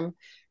time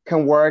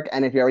can work.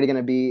 And if you're already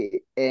gonna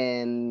be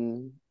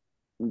in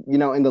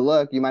the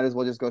look, you might as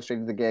well just go straight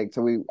to the gig.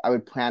 So I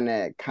would plan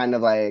it kind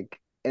of like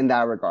in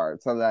that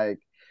regard. So like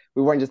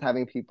we weren't just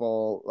having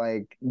people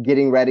like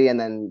getting ready and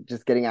then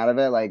just getting out of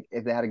it. Like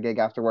if they had a gig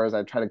afterwards,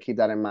 I'd try to keep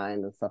that in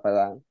mind and stuff like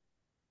that.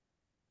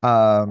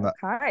 Um,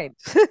 Okay.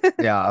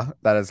 yeah,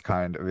 that is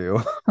kind of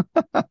you.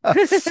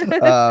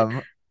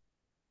 Um,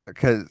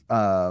 because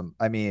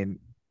I mean,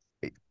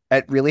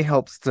 it really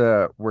helps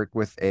to work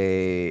with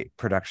a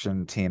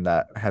production team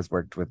that has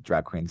worked with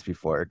drag queens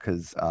before,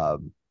 because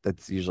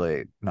that's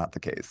usually not the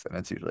case, and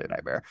it's usually a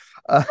nightmare.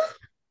 Uh,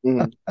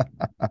 Mhm.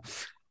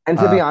 And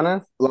to be uh,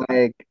 honest,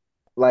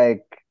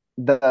 like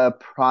the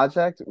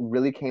project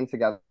really came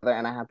together,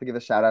 and I have to give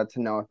a shout out to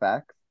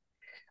NoFX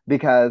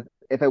because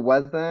if it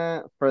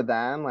wasn't for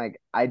them,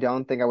 like I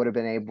don't think I would have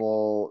been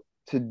able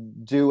to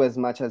do as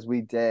much as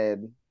we did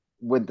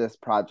with this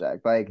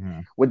project. Like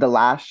mhm, with the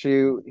last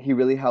shoot, he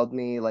really helped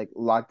me like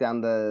lock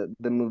down the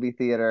movie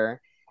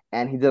theater,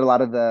 and he did a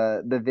lot of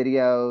the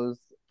videos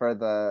for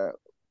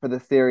the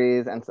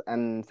series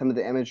and some of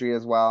the imagery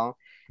as well.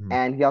 mhm.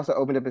 And he also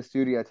opened up his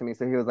studio to me,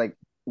 so he was like,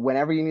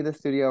 whenever you need the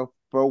studio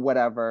for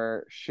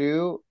whatever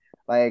shoot,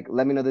 like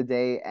let me know the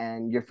date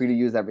and you're free to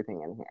use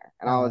everything in here.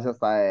 And I was Oh.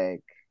 just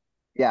like,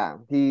 yeah,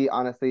 he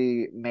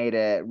honestly made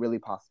it really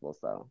possible.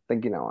 So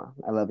thank you, Noah.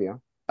 I love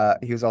you.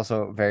 He was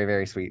also very,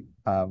 very sweet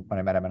when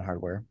I met him in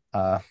hardware.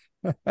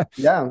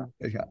 Yeah.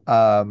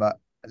 Yeah.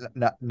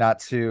 Not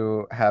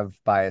to have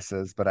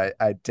biases, but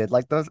I did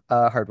like those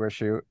hardware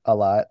shoot a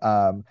lot.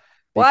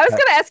 Well, I was Because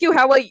gonna ask you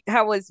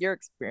how was your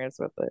experience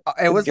with it?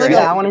 it I'm was like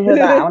Yeah, a I want curious. to hear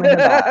that. I want to hear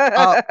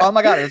that. oh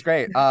my God, it was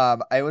great.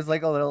 It was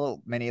like a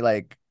little mini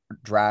like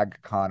drag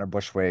con or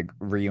bushwig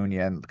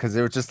reunion because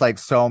there was just like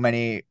so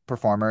many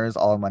performers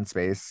all in one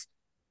space.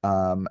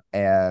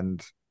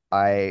 And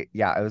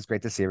yeah, it was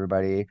great to see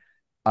everybody.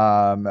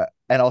 Um,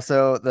 and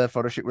also the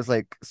photo shoot was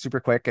like super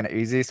quick and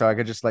easy, so I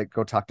could just like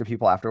go talk to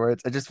people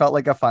afterwards. It just felt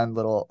like a fun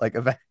little like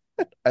event.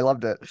 I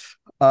loved it.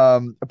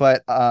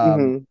 But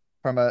Hmm.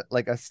 from a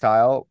like a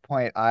style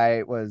point,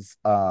 I was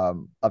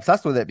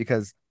obsessed with it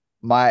because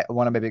my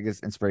one of my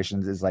biggest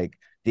inspirations is like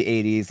the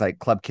 80s, like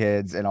Club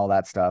Kids and all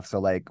that stuff. So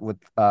like with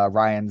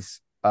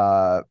Ryan's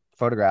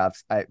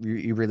photographs,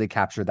 you really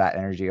captured that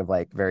energy of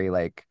like very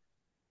like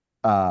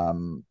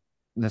um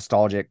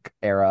nostalgic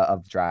era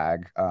of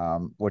drag,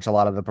 which a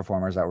lot of the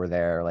performers that were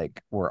there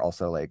like were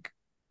also like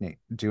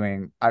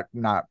doing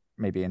not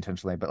maybe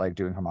intentionally but like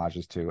doing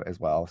homages to as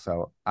well.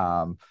 So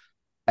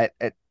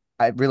it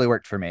really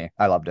worked for me.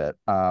 I loved it.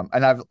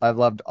 And I've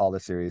loved all the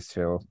series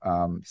too.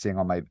 Seeing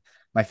all my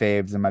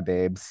faves and my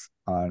babes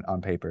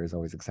on paper is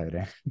always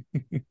exciting.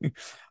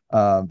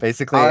 Oh,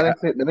 Basically,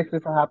 that makes me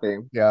so happy.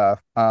 yeah.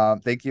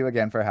 Thank you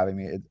again for having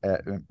me.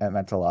 It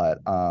meant a lot.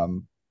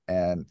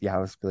 And yeah,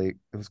 it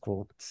was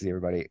cool to see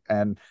everybody.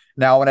 And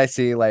now when I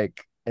see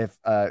like if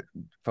a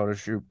photo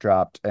shoot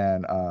dropped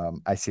and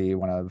I see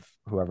one of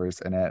whoever's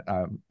in it,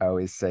 I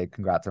always say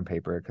congrats on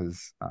paper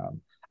because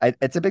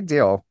it's a big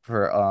deal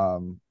for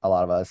a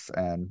lot of us.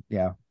 And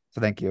yeah,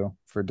 so thank you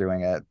for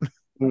doing it.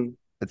 Mhm.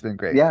 It's been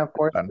great. Yeah, of It's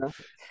course. fun.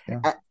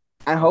 Yeah.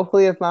 And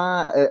hopefully it's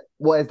not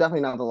well, it's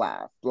definitely not the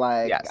last.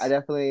 Like I Yes.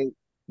 definitely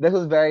this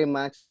was very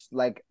much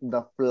like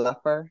the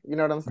fluffer, you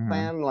know what I'm Hmm.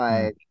 saying? Hmm.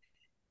 Like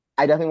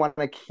I definitely want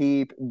to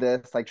keep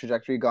this like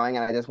trajectory going,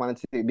 and I just wanted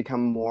to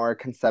become more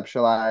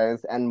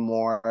conceptualized and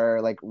more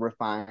like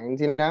refined,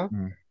 you know?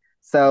 Hmm.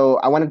 So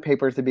I wanted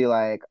papers to be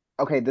like,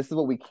 okay, this is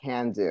what we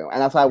can do.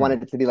 And that's why I Hmm.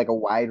 wanted it to be like a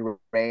wide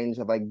range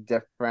of like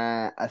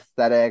different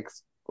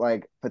aesthetics,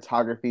 like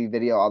photography,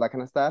 video, all that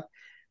kind of stuff.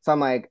 So I'm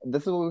like,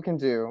 this is what we can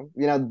do.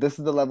 You know, this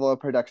is the level of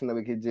production that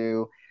we could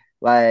do.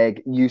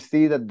 Like you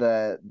see that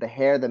the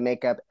hair, the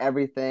makeup,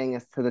 everything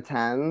is to the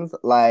tens.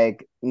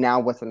 Like now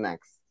what's the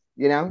next?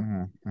 You know?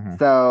 Hmm. Hmm.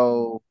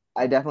 So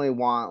I definitely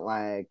want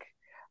like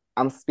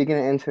I'm speaking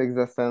it into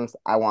existence.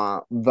 I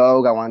want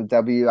Vogue, I want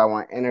W, I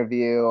want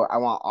Interview, I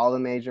want all the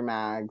major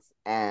mags,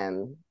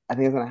 and I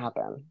think it's gonna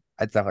happen.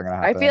 It's definitely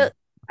gonna I feel happen.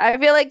 I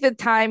feel like the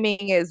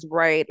timing is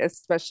right,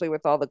 especially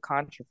with all the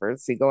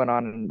controversy going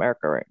on in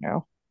America right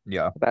now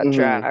Yeah. about Hmm.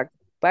 drag.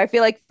 But I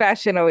feel like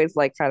fashion always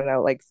like kind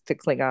of likes to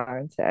cling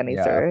on to any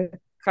Yeah. sort of Yeah.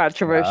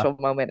 controversial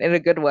moment in a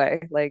good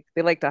way. Like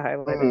they like to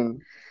highlight it. Hmm.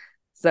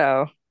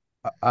 So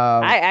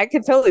Um, I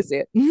can totally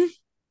see it.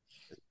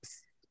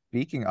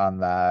 Speaking on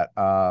that,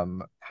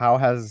 how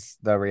has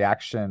the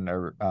reaction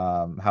or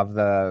how have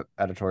the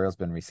editorials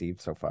been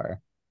received so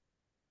far?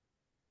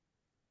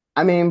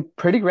 I mean,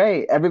 pretty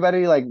great.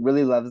 Everybody like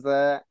really loves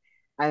it.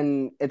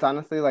 And it's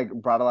honestly like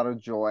brought a lot of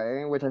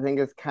joy, which I think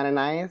is kind of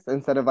nice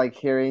instead of like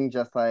hearing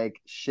just like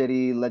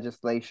shitty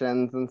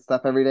legislations and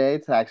stuff every day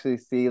to actually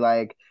see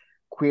like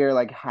queer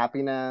like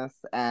happiness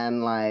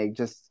and like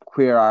just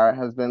queer art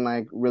has been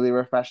like really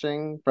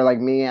refreshing for like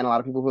me and a lot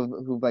of people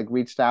who've like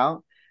reached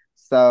out.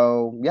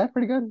 So yeah,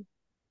 pretty good.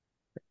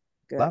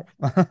 Good. Love.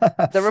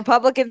 The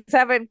Republicans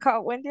haven't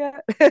caught wind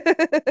yet.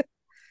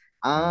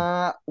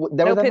 There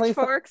No was definitely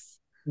some pitchforks.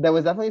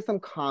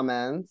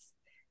 comments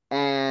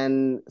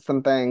and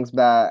some things,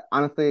 but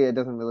honestly, it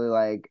doesn't really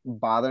like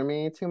bother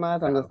me too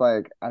much. I'm just No.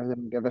 like, I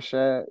don't give a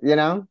shit, you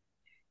know?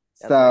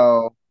 That's right.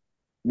 So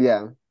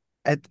yeah.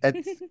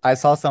 It's I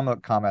saw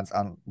some comments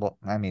on, well,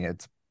 I mean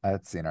it's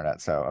the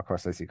internet, so of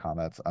course I see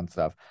comments on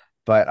stuff.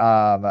 But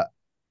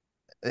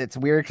it's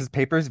weird because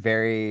paper's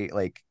very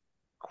like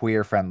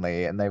queer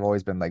friendly and they've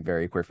always been like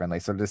very queer friendly.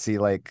 So to see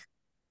like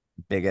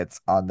bigots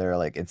on their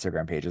like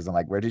Instagram pages, I'm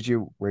like, where did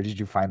you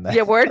find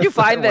Yeah, this? where'd you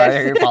find Why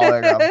this? are you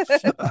following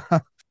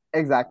them?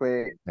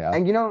 Exactly. Yeah.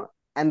 And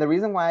and the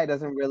reason why it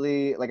doesn't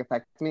really like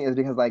affect me is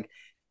because like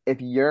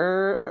if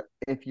you're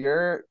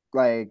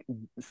like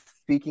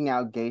seeking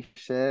out gay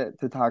shit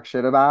to talk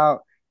shit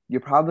about,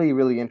 you're probably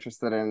really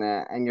interested in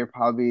it and you're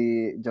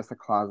probably just a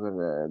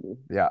closeted,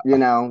 Yeah.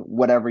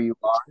 whatever you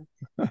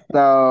are.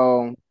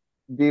 So,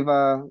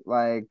 Diva,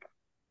 like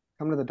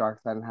come to the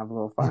dark side and have a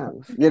little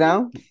fun, you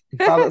know?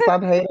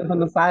 Stop hating from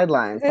the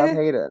sidelines. Stop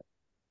hating.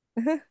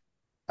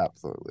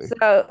 Absolutely.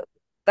 So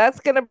that's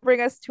gonna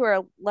bring us to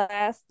our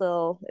last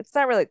little. It's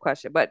not really a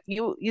question, but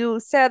you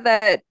said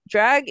that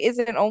drag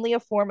isn't only a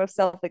form of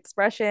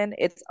self-expression,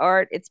 it's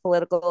art, it's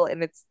political,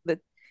 and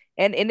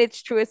in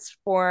its truest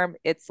form,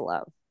 it's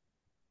love.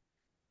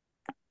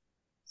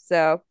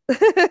 So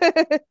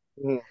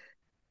Mhm.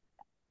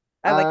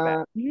 I like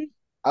that.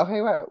 Uh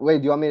okay, wait,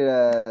 do you want me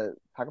to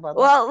talk about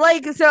that? Well,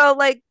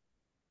 like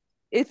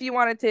if you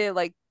wanted to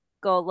like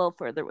go a little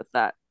further with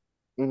that.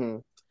 Hmm.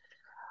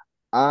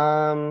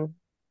 Um,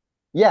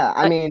 yeah,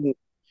 I I, mean,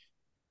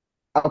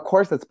 of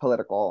course it's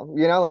political,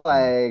 Mhm.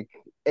 like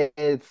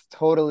it's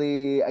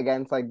totally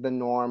against like the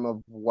norm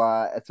of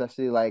what,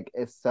 especially like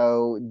is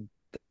so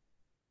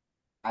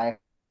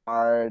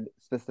hard,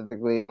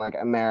 specifically like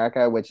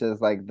America, which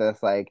is like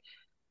this like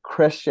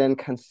Christian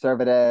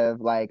conservative,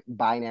 like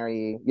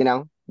binary,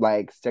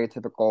 like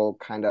stereotypical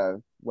kind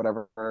of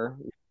whatever.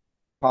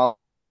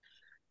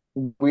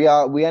 We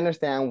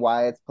understand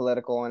why it's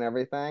political and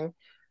everything.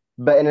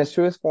 But in its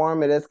truest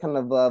form, it is kind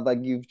of love. Like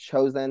you've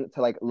chosen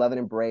to like love and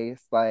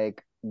embrace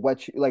like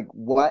what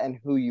and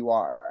who you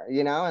are,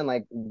 and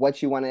like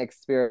what you want to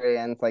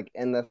experience like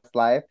in this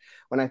life.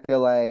 When I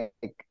feel like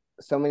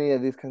so many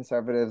of these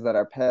conservatives that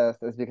are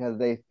pissed is because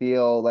they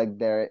feel like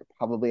they're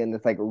probably in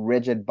this like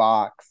rigid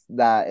box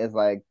that is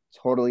like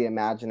totally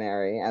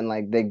imaginary and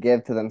like they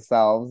give to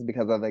themselves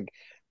because of like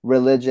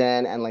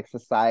religion and like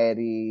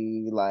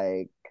society,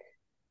 like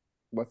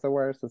what's the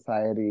word?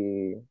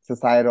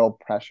 Societal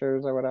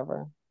pressures or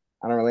whatever.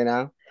 I don't really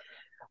know.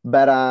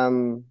 But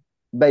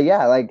but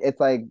yeah, like it's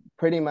like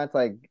pretty much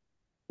like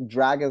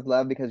drag is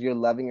love because you're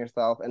loving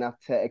yourself enough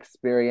to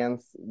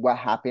experience what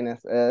happiness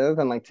is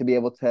and like to be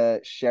able to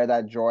share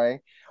that joy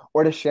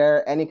or to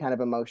share any kind of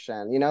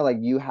emotion. Like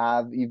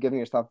you've given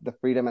yourself the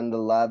freedom and the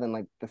love and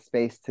like the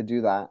space to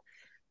do that.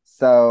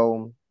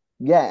 So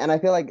yeah, and I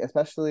feel like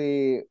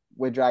especially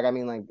with drag, I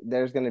mean like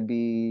there's gonna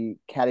be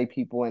catty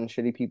people and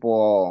shitty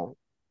people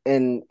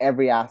in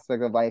every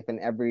aspect of life, in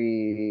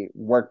every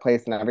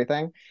workplace and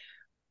everything.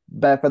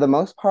 But for the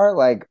most part,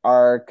 like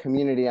our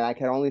community, and I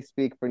can only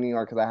speak for New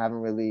York because I haven't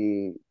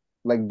really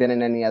like been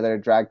in any other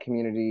drag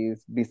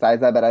communities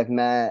besides that, but I've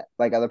met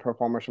like other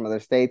performers from other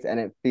states and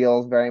it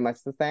feels very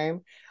much the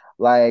same.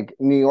 Like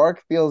New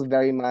York feels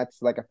very much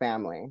like a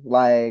family.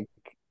 Like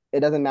it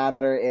doesn't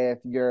matter if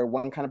you're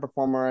one kind of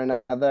performer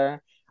or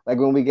another. Like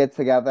when we get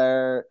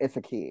together, it's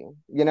a key,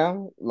 you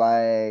know?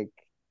 Like,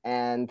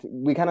 and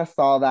we kind of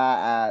saw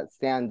that at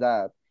Stand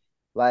Up.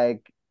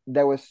 Like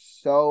there was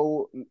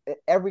so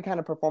every kind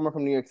of performer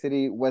from New York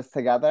City was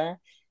together,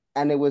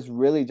 and it was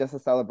really just a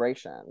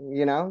celebration,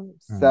 you know?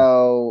 Mm.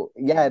 So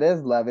yeah, it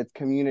is love. It's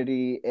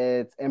community.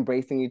 It's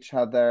embracing each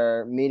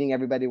other, meeting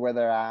everybody where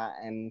they're at,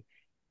 and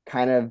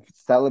kind of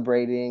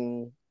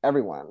celebrating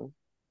everyone.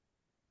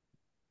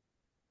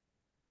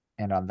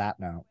 And on that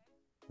note,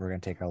 we're gonna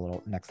take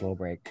our next little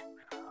break.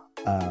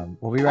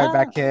 We'll be right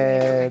back, Ah, Wig,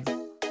 okay. kids.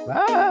 Bye.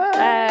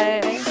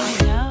 Bye. I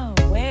know.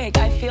 Wig.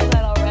 I feel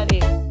that already.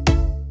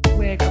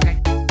 Wig, okay.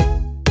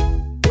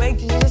 Wig,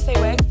 did you just say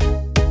wig?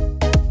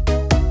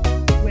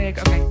 Wig,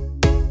 okay.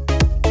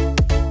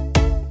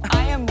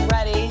 I am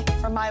ready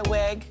for my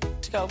wig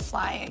to go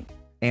flying.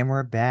 And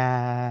we're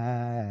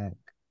back.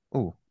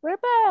 Ooh. We're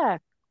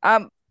back.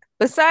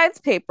 Besides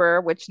paper,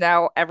 which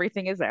now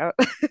everything is out,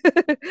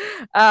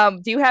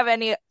 do you have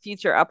any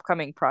future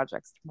upcoming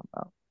projects to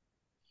promote?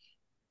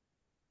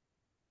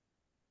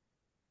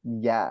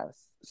 yes.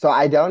 So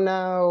I don't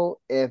know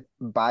if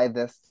by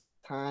this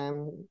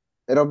time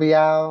it'll be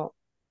out,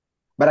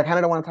 but I kind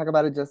of don't want to talk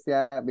about it just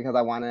yet because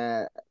I want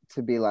it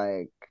to be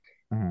like,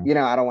 Mhm.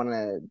 I don't want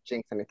to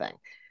jinx anything. Okay.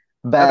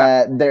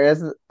 But there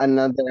is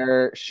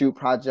another shoot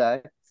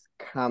project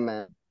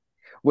coming,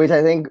 which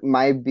I think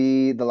might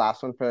be the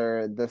last one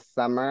for this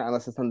summer,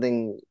 unless it's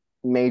something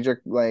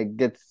major like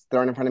gets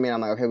thrown in front of me and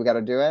I'm like, okay, we got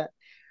to do it.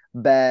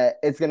 But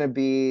it's gonna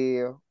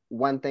be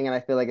one thing, and I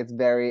feel like it's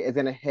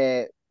gonna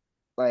hit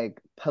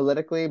like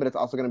politically, but it's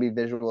also gonna be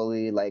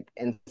visually like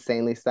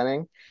insanely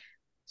stunning.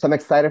 So I'm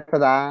excited for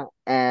that,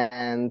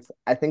 and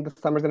I think the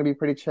summer's gonna be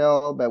pretty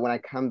chill. But when I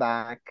come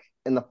back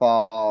in the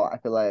fall, I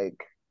feel like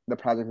the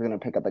project is gonna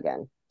pick up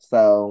again.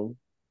 So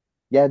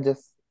yeah,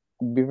 just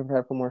be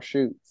prepared for more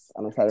shoots.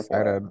 I'm excited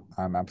for it. Excited.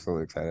 I'm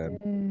absolutely excited.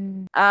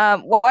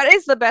 What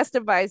is the best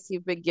advice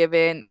you've been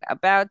given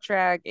about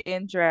drag,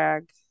 in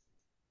drag?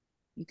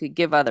 You could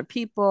give other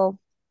people,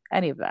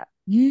 any of that.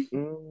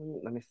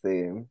 Let me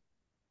see.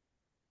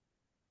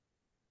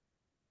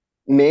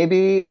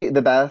 Maybe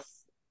the best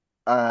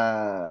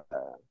uh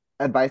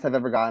advice I've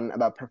ever gotten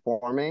about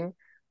performing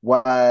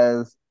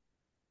was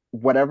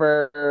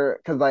whatever,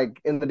 because like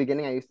in the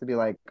beginning I used to be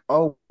like,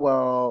 oh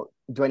well,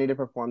 do I need to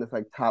perform this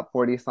like top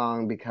 40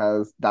 song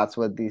because that's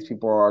what these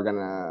people are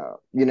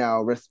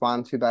gonna,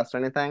 respond to best or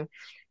anything.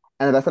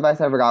 And the best advice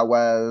I ever got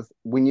was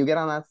when you get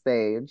on that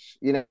stage,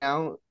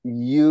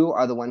 you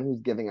are the one who's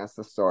giving us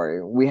the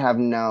story. We have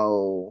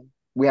no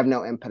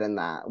input in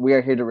that. We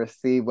are here to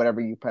receive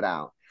whatever you put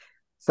out.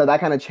 So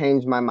that kind of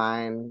changed my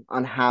mind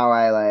on how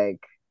I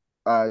like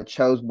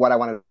chose what I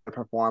wanted to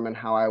perform and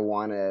how I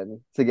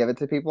wanted to give it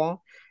to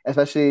people,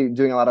 especially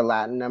doing a lot of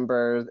Latin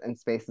numbers in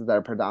spaces that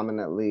are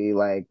predominantly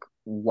like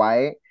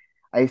white.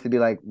 I used to be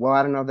like, well,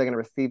 I don't know if they're going to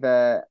receive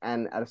it.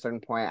 And at a certain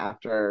point,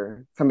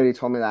 after somebody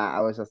told me that, I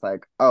was just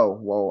like, oh,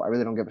 well, I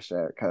really don't give a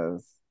shit.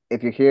 Because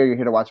if you're here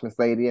to watch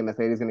Missleidy, and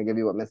Missleidy's going to give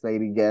you what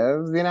Missleidy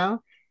gives,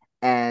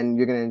 and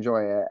you're going to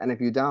enjoy it. And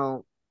if you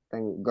don't,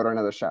 then go to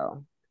another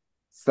show.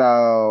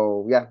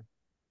 So yeah,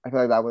 I feel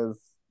like that was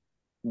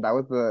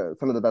the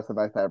some of the best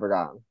advice I ever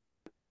got.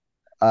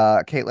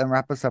 Caitlin,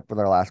 wrap us up with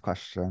our last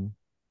question.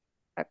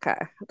 Okay.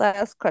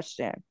 Last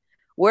question.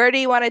 Where do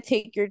you want to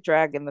take your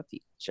drag in the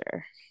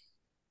future?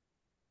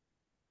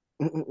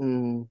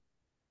 Mm-mm-mm.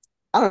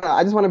 I don't know.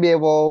 I just want to be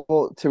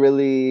able to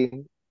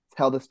really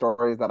tell the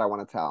stories that I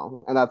want to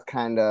tell, and that's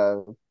kind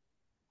of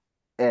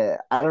it.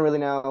 I don't really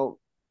know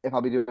if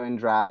I'll be doing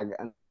drag,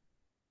 and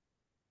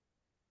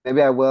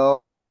maybe I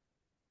will.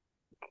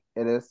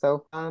 It is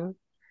so fun,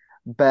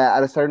 but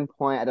at a certain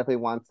point, I definitely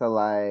want to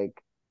like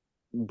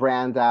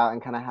brand out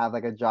and kind of have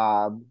like a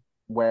job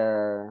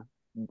where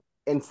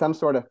in some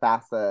sort of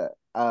facet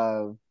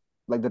of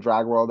like the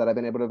drag world that I've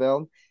been able to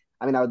build.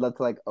 I mean, I would love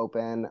to like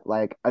open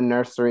like a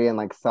nursery and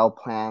like sell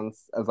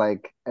plants as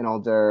like an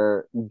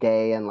older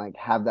gay and like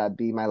have that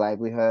be my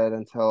livelihood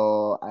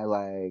until I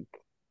like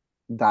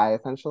die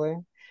essentially.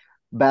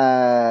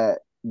 But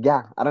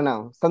yeah, I don't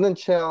know. Something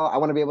chill. I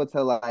want to be able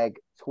to like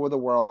tour the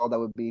world that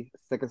would be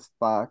sick as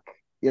fuck,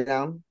 you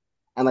know?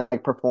 And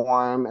like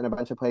perform in a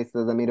bunch of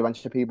places and meet a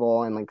bunch of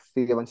people and like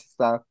see a bunch of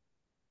stuff.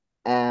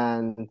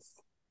 And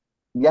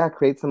yeah,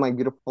 create some like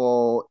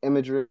beautiful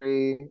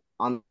imagery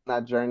on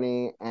that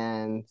journey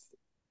and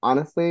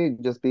honestly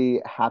just be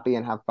happy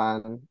and have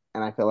fun.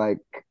 And I feel like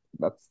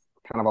that's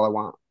kind of all I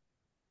want.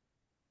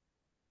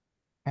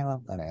 I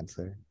love that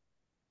answer.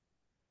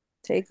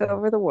 Take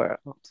over the world.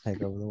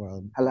 Take over the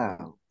world.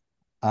 Hello.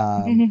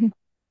 Um,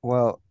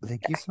 well,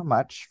 thank you so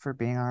much for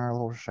being on our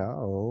little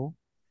show.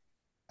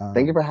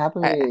 Thank you Um, for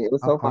having I, me. It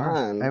was of so course.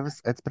 fun.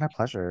 It's been a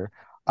pleasure.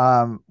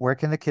 Where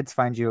can the kids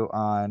find you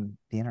on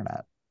the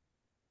internet?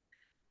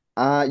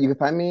 You can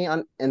find me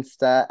on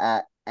Insta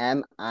at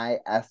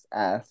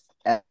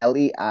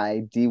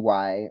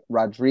Missleidy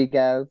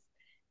Rodriguez.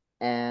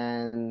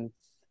 And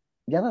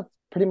yeah, that's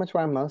pretty much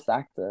where I'm most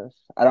active.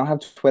 I don't have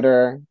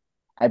Twitter.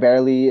 I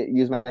barely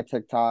use my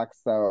TikTok,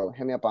 so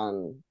hit me up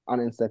on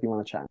Insta if you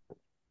want to chat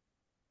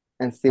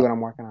and see Oh, what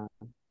I'm working on.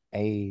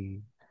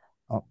 hey.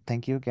 Oh,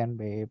 thank you again,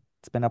 babe.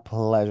 It's been a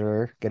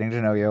pleasure getting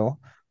to know you.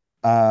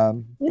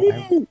 Um,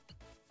 I Woo!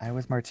 I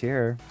was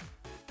Martyr,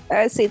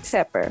 I say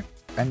Tepper.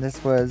 and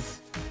this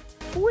was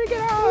Wigging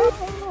Out.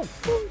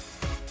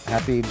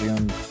 Happy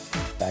June,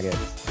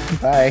 faggots.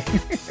 Bye.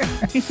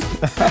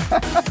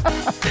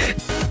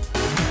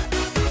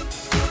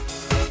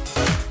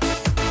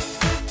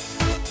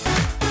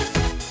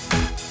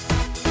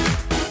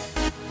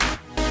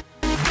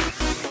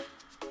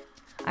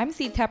 I'm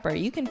C Tepper.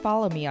 You can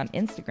follow me on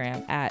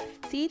Instagram at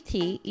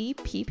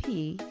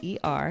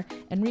CTEPPER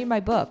and read my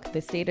book,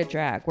 The State of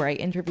Drag, where I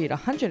interviewed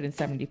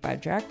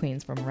 175 drag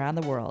queens from around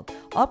the world.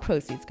 All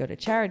proceeds go to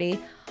charity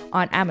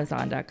on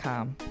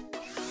Amazon.com.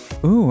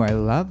 Ooh, I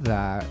love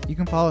that. You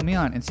can follow me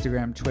on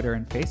Instagram, Twitter,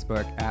 and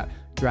Facebook at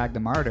Drag the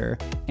Martyr.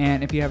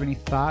 And if you have any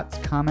thoughts,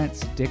 comments,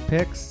 dick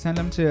pics, send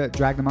them to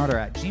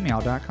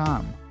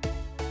dragthemartyr@gmail.com.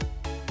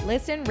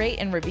 Listen, rate,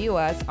 and review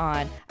us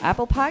on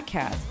Apple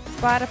Podcasts,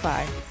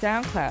 Spotify,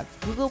 SoundCloud,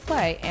 Google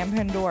Play, and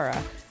Pandora.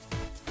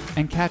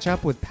 And catch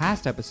up with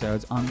past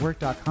episodes on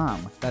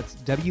work.com. That's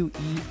WERRRK.com.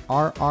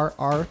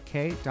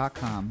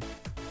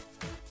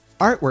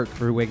 Artwork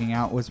for Wigging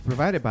Out was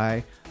provided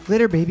by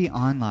Glitter Baby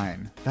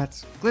Online.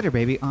 That's Glitter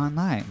Baby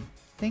Online.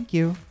 Thank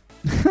you.